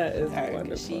time. That is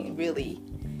wonderful. She really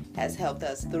has helped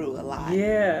us through a lot.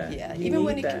 Yeah. Even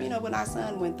when when our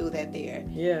son went through that there.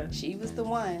 Yeah. She was the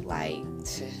one, like,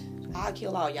 I'll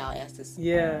kill all y'all asses.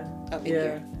 Yeah. Up in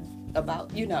here.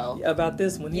 About, About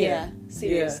this one here. Yeah,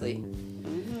 seriously.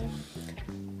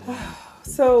 Mm-hmm.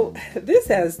 So this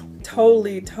has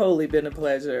totally been a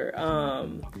pleasure.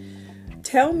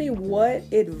 Tell me what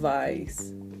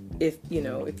advice, if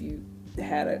you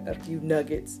had a few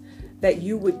nuggets that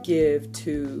you would give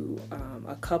to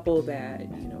a couple that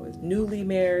is newly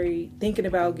married, thinking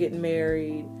about getting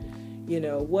married.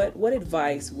 What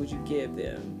advice would you give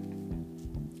them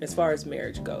as far as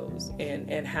marriage goes,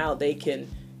 and how they can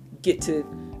get to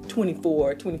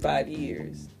 24, 25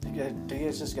 years? They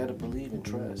just got to believe and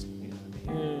trust.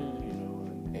 And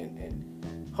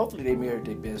hopefully they married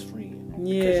their best friend.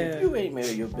 Yeah. Because if you ain't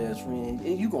married your best friend,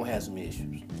 you gonna have some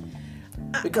issues.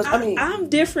 Because I'm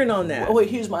different on that. Oh wait,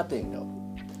 here's my thing though.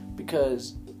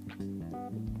 Because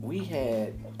we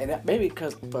had, and maybe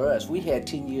because for us, we had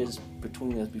 10 years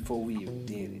between us before we even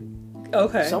did it.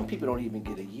 Okay. Some people don't even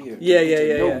get a year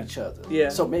to know each other. Yeah.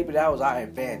 So maybe that was our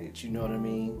advantage. You know what I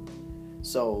mean?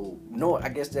 So I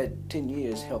guess that 10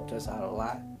 years helped us out a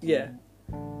lot. Yeah.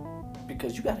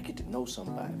 Because you got to get to know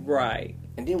somebody. Right.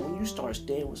 And then when you start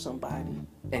staying with somebody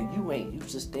and you ain't used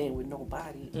to staying with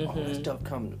nobody, all that stuff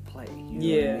come into play. You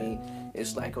know what I mean?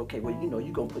 It's like, okay, well,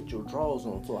 you're going to put your drawers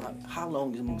on the floor. How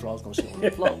long is them drawers going to sit on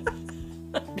the floor?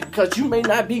 Because you may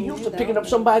not be used to picking up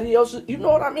somebody else's, you know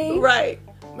what I mean? Right.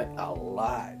 A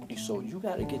lot. So you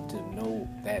got to get to know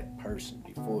that person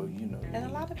before, And a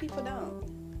lot of people don't.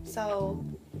 So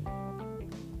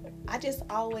I just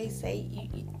always say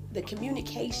the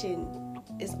communication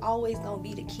is always going to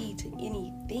be the key to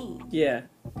anything. Yeah.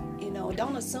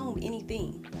 Don't assume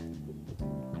anything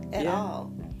at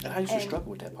all. And I used to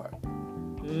struggle with that part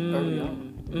early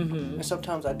on. Mm-hmm. And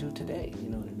sometimes I do today, you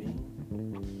know what I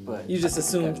mean? But you just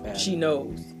assume she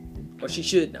knows, or she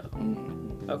should know.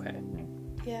 Mm-hmm. Okay.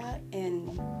 Yeah,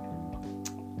 and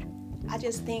I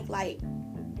just think, like,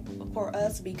 for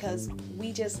us, because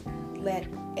we just let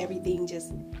everything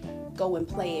just go and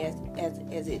play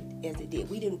as it did.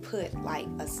 We didn't put like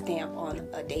a stamp on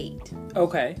a date.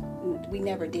 Okay. We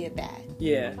never did that.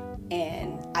 Yeah.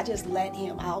 And I just let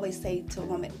him. I always say to a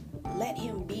woman, let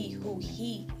him be who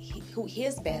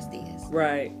his best is.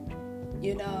 Right.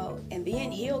 And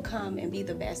then he'll come and be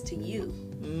the best to you.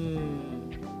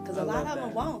 Because a lot of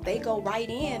them won't. They go right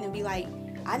in and be like,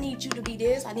 I need you to be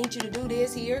this. I need you to do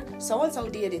this here. So and so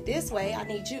did it this way. I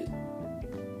need you.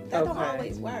 That don't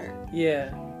always work.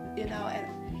 Yeah.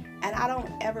 And I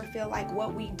don't ever feel like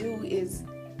what we do is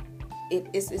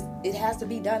it has to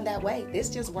be done that way. This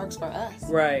just works for us.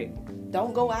 Right.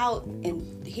 Don't go out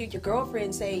and hear your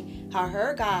girlfriend say how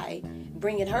her guy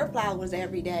bringing her flowers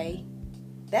every day.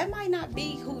 That might not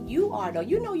be who you are, though.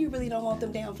 You really don't want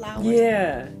them damn flowers.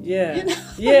 Yeah.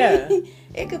 Yeah.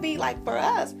 It could be like, for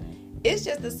us, it's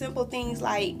just the simple things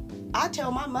like, I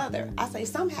tell my mother, I say,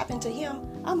 something happened to him.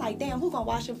 I'm like, damn, who gonna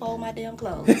wash and fold my damn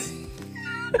clothes?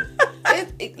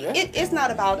 it's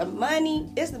not about the money.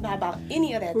 It's not about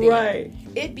any of that thing. Right.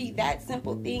 It'd be that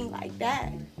simple thing like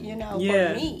that, for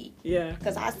me. Yeah.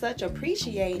 Because I such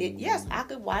appreciate it. Yes, I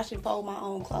could wash and fold my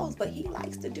own clothes, but he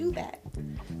likes to do that.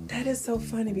 That is so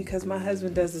funny because my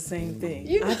husband does the same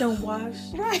thing. I don't wash.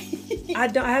 Right.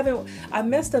 I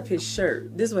messed up his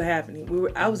shirt. This is what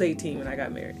happened. I was 18 when I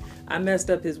got married. I messed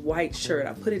up his white shirt.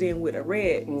 I put it in with a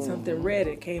red, something red,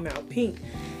 and it came out pink.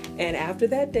 And after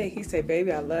that day, he said,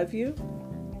 "Baby, I love you."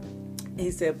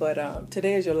 He said, "But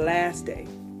today is your last day.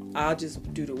 I'll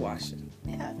just do the washing."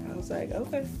 Yeah. I was like,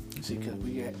 okay. See, because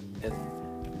as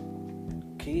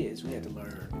kids, we had to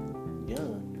learn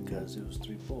young because it was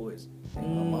 3 boys.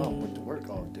 And my mom went to work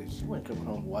all day. She wasn't coming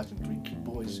home watching 3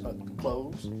 boys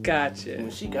clothes. Gotcha. And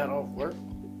when she got off work,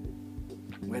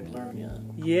 we had to learn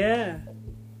young. Yeah.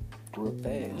 Grew up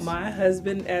fast. My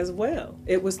husband as well.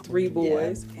 It was 3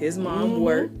 boys. Yeah. His mom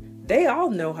worked. They all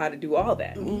know how to do all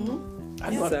that. I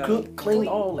know how to cook, clean,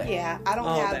 all that. Yeah, I don't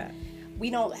All have. that. We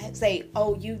don't say,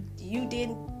 "Oh, you did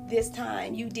this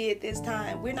time. You did this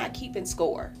time." We're not keeping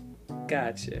score.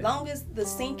 Gotcha. Long as the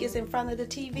sink is in front of the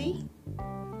TV,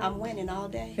 I'm winning all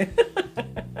day.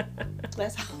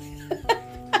 That's how.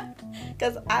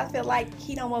 Because I feel like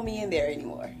he don't want me in there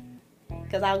anymore.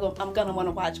 Because I'm gonna want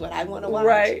to watch what I want to watch.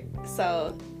 Right.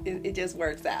 So it just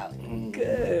works out.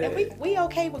 Good. And we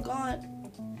okay with going.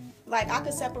 Like I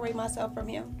could separate myself from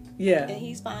him. Yeah. And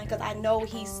he's fine because I know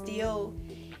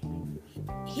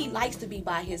he likes to be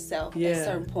by himself Yeah. at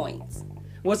certain points.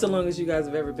 What's the longest you guys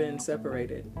have ever been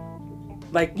separated?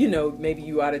 Like, maybe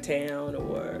you out of town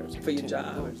or for your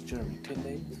job. It's Germany, 10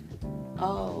 days.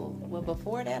 Oh, well,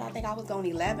 before that, I think I was on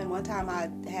 11. One time I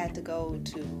had to go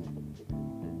to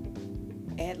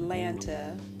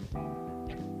Atlanta,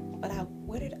 but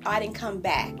I didn't come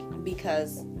back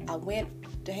because I went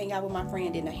to hang out with my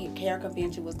friend and the hair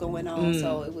convention was going on,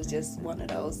 so it was just one of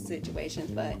those situations.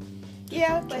 But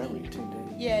yeah, Germany, 10 days.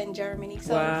 Yeah, in Germany.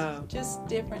 So Wow. it's just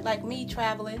different. Like me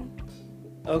traveling.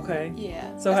 Okay.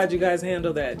 Yeah. So how'd you guys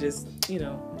handle that? Just,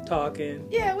 talking?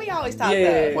 Yeah, we always talk.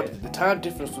 Yeah. Well, the time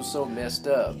difference was so messed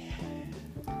up.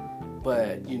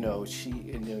 But, she,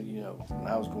 when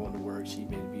I was going to work, she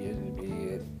may be in the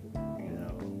bed, and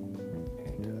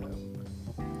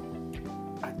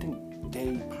I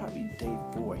think probably day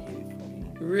 4 hit it for me.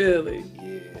 Really?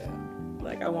 Yeah.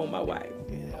 Like, I want my wife.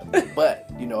 Yeah. But,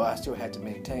 I still had to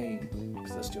maintain,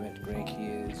 because I still had the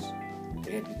grandkids,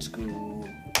 they had to school,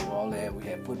 do all that. We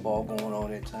had football going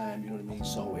on at the time, you know what I mean?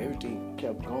 So everything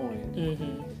kept going.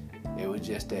 Mm-hmm. It was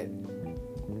just that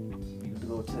you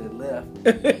go to the left,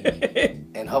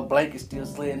 and her blanket's still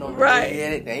slaying on the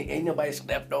bed. Ain't nobody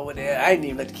slept over there. I didn't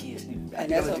even let the kids sleep. And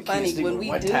that's so funny. When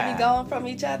we do be going from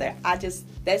each other,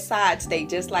 that side stay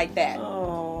just like that.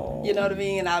 Oh. You know what I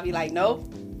mean? And I'll be like, nope.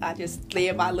 I just lay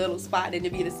in my little spot, and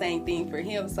it'd be the same thing for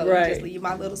him. So just leave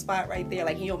my little spot right there.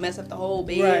 Like he don't mess up the whole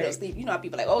bed or sleep. You know how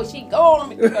people are like, oh, she gone.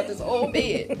 Let me pick up this whole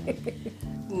bed.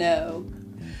 No.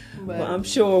 But, Well, I'm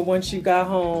sure once you got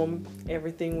home,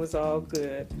 everything was all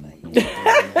good.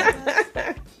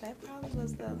 that probably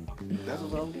was the. That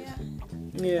was all.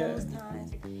 Yeah. Those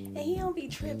times. And he don't be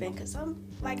tripping, because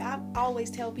I always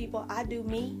tell people, I do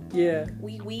me. Yeah.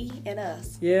 We and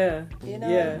us. Yeah.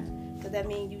 Yeah. Because that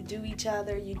means you do each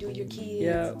other, you do your kids.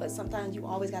 Yeah. But sometimes you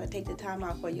always got to take the time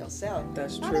out for yourself.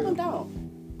 That's A lot of true. them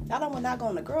don't. A lot of them not go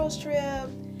on a girls trip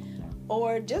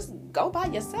or just go by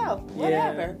yourself,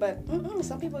 whatever. Yeah. But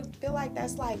some people feel like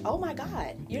that's like, oh my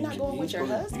God, you're not going with your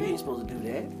husband? You ain't supposed to do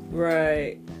that.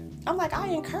 Right. I'm like, I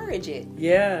encourage it.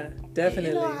 Yeah,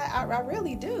 definitely. I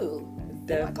really do.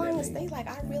 Definitely. My clients think like,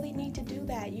 I really need to do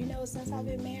that. Since I've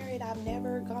been married, I've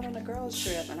never gone on a girls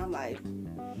trip. And I'm like,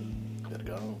 Gotta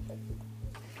go.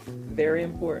 Very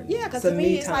important. yeah, because Some to me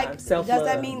me it's time, like, self-love. does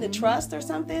that mean the trust or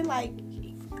something? Like,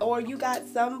 or you got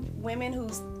some women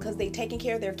because they taking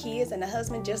care of their kids and the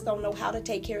husband just don't know how to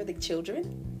take care of the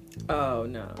children? Oh,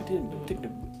 no. But then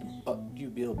you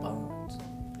build bonds,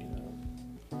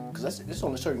 Because there's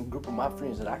only a certain group of my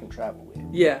friends that I can travel with.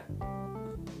 Yeah,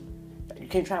 You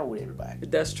can't travel with everybody.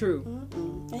 that's true.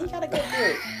 And he got a good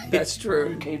group. That's You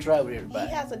true. can't travel with He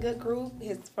everybody. has a good group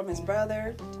from his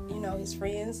brother, his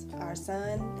friends, our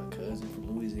son, My cousin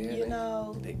from Louisiana. you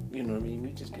know. You know what I mean? We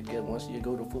just get together once a year,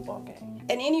 go to a football game.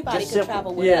 And anybody Just can simple.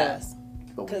 travel with Yeah. us.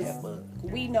 But we Because have fun.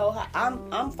 we know how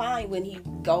I'm fine when he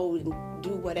go and do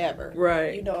whatever.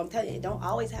 Right. I'm telling you, it don't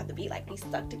always have to be like we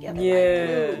stuck together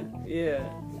Yeah, like glue. yeah.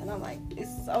 And I'm like,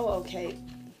 it's so okay.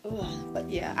 Ugh. But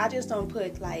yeah, I just don't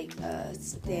put like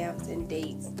stamps and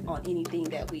dates on anything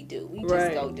that we do. We just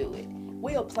Right. go do it.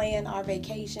 We'll plan our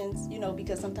vacations,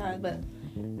 because sometimes, but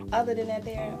other than that,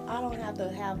 I don't have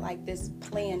to have like this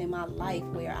plan in my life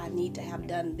where I need to have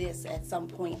done this at some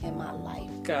point in my life.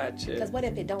 Gotcha. Because what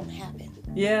if it don't happen?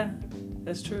 Yeah,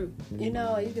 that's true. You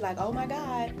know, you'd be like, oh my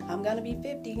God, I'm going to be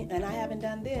 50 and I haven't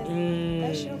done this.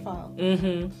 That's your fault.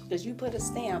 Because you put a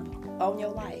stamp on your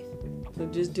life. So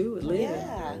just do it, live.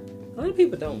 Yeah. A lot of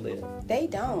people don't live. They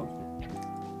don't.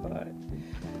 But,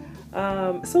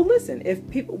 so listen, if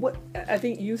people, I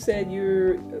think you said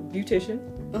you're a beautician.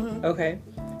 Okay.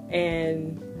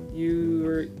 And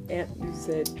you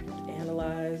said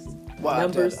analyze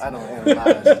numbers. I don't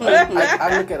analyze.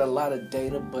 I look at a lot of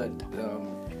data, but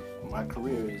my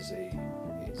career is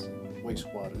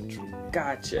wastewater treatment.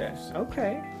 Gotcha.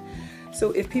 Okay.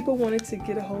 So if people wanted to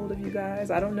get a hold of you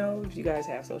guys, I don't know if you guys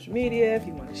have social media, if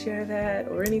you want to share that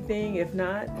or anything. If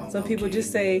not, some people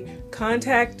just say,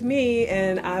 contact me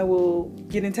and I will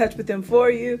get in touch with them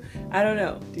for you. I don't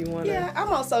know. Do you want to? Yeah, I'm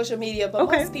on social media, but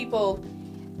most people...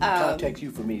 contact you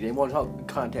for me. They won't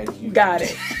contact you. Got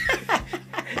it.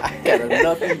 I got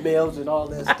enough emails and all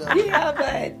that stuff. Yeah,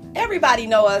 but everybody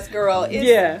know us, girl.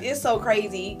 It's so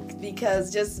crazy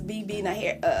because just being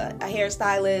a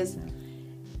hairstylist,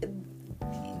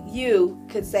 you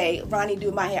could say, Ronnie,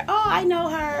 do my hair. Oh, I know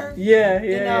her. Yeah.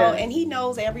 You know, and he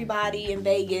knows everybody in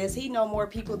Vegas. He know more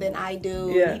people than I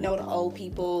do. Yeah. He know the old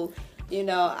people. You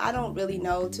know, I don't really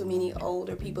know too many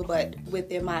older people, but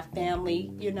within my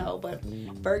family, you know, but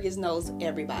Burgess knows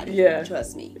everybody. Yeah.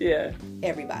 Trust me. Yeah.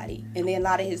 Everybody. And then a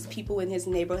lot of his people in his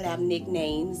neighborhood have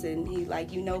nicknames, and he's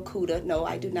like, you know, Kuda. No,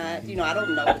 I do not. You know, I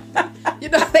don't know. You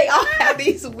know, they all have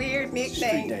these weird nicknames.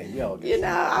 Street name. You know,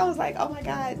 I was like, oh my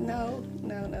God, no.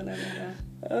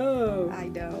 Oh. I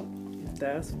don't.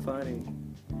 That's funny.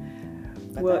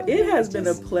 Well, it has been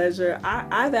a pleasure.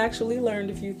 I've actually learned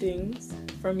a few things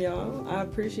from y'all. I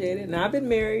appreciate it. Now I've been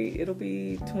married. It'll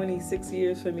be 26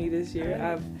 years for me this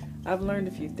year. I've learned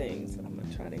a few things. I'm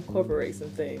gonna try to incorporate some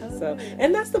things.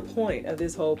 And that's the point of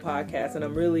this whole podcast. And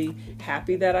I'm really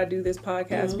happy that I do this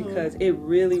podcast because it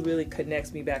really, really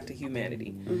connects me back to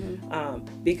humanity.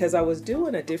 Because I was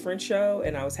doing a different show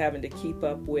and I was having to keep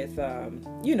up with,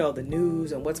 the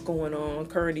news and what's going on,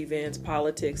 current events,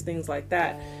 politics, things like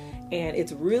that. And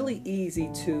it's really easy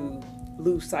to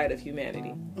lose sight of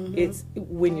humanity. It's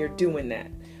when you're doing that.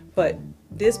 But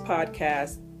this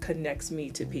podcast connects me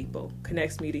to people,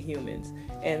 connects me to humans.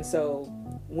 And so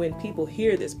when people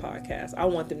hear this podcast, I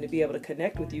want them to be able to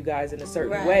connect with you guys in a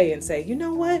certain way and say, you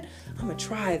know what, I'm going to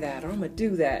try that or I'm going to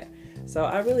do that. So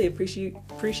I really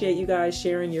appreciate you guys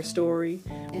sharing your story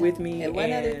with me. And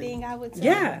one other thing I would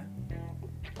say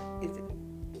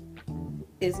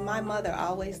is my mother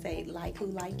always say, like who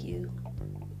like you.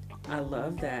 I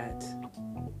love that.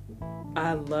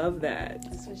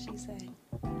 That's what she said.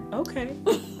 Okay.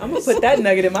 I'm going to put that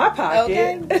nugget in my pocket.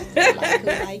 Okay. Like who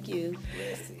like you.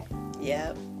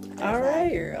 Yep. That's all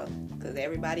right, girl. Because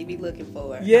everybody be looking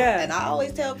for her. Yeah. And I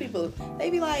always tell people, they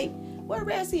be like, where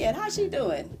Ressie at? How's she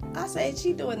doing? I say,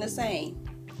 she doing the same.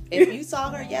 If you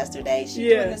saw her yesterday, she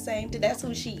doing the same. That's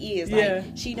who she is. Like,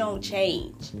 she don't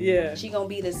change. Yeah. She gonna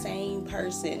be the same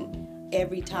person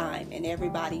every time, and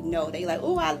everybody know. They like,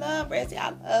 oh, I love Ressie.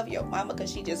 I love your mama,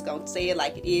 because she just gonna say it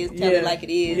like it is, tell it like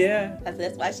it is. Yeah.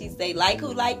 That's why she say, like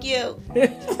who like you.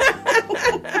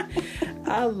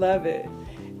 I love it.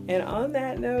 And on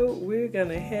that note, we're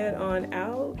gonna head on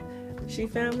out. She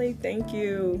family, thank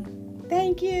you.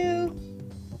 Thank you.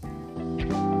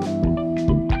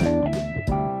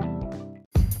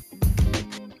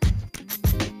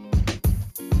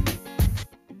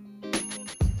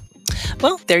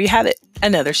 Well, there you have it.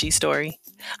 Another She story.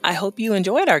 I hope you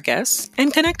enjoyed our guests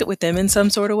and connected with them in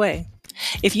some sort of way.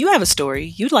 If you have a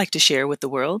story you'd like to share with the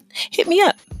world, hit me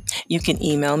up. You can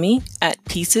email me at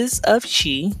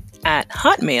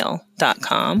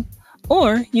piecesofshe@hotmail.com,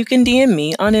 or you can DM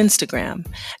me on Instagram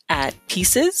at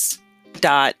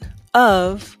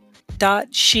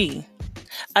pieces.of.she.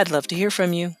 I'd love to hear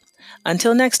from you.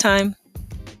 Until next time.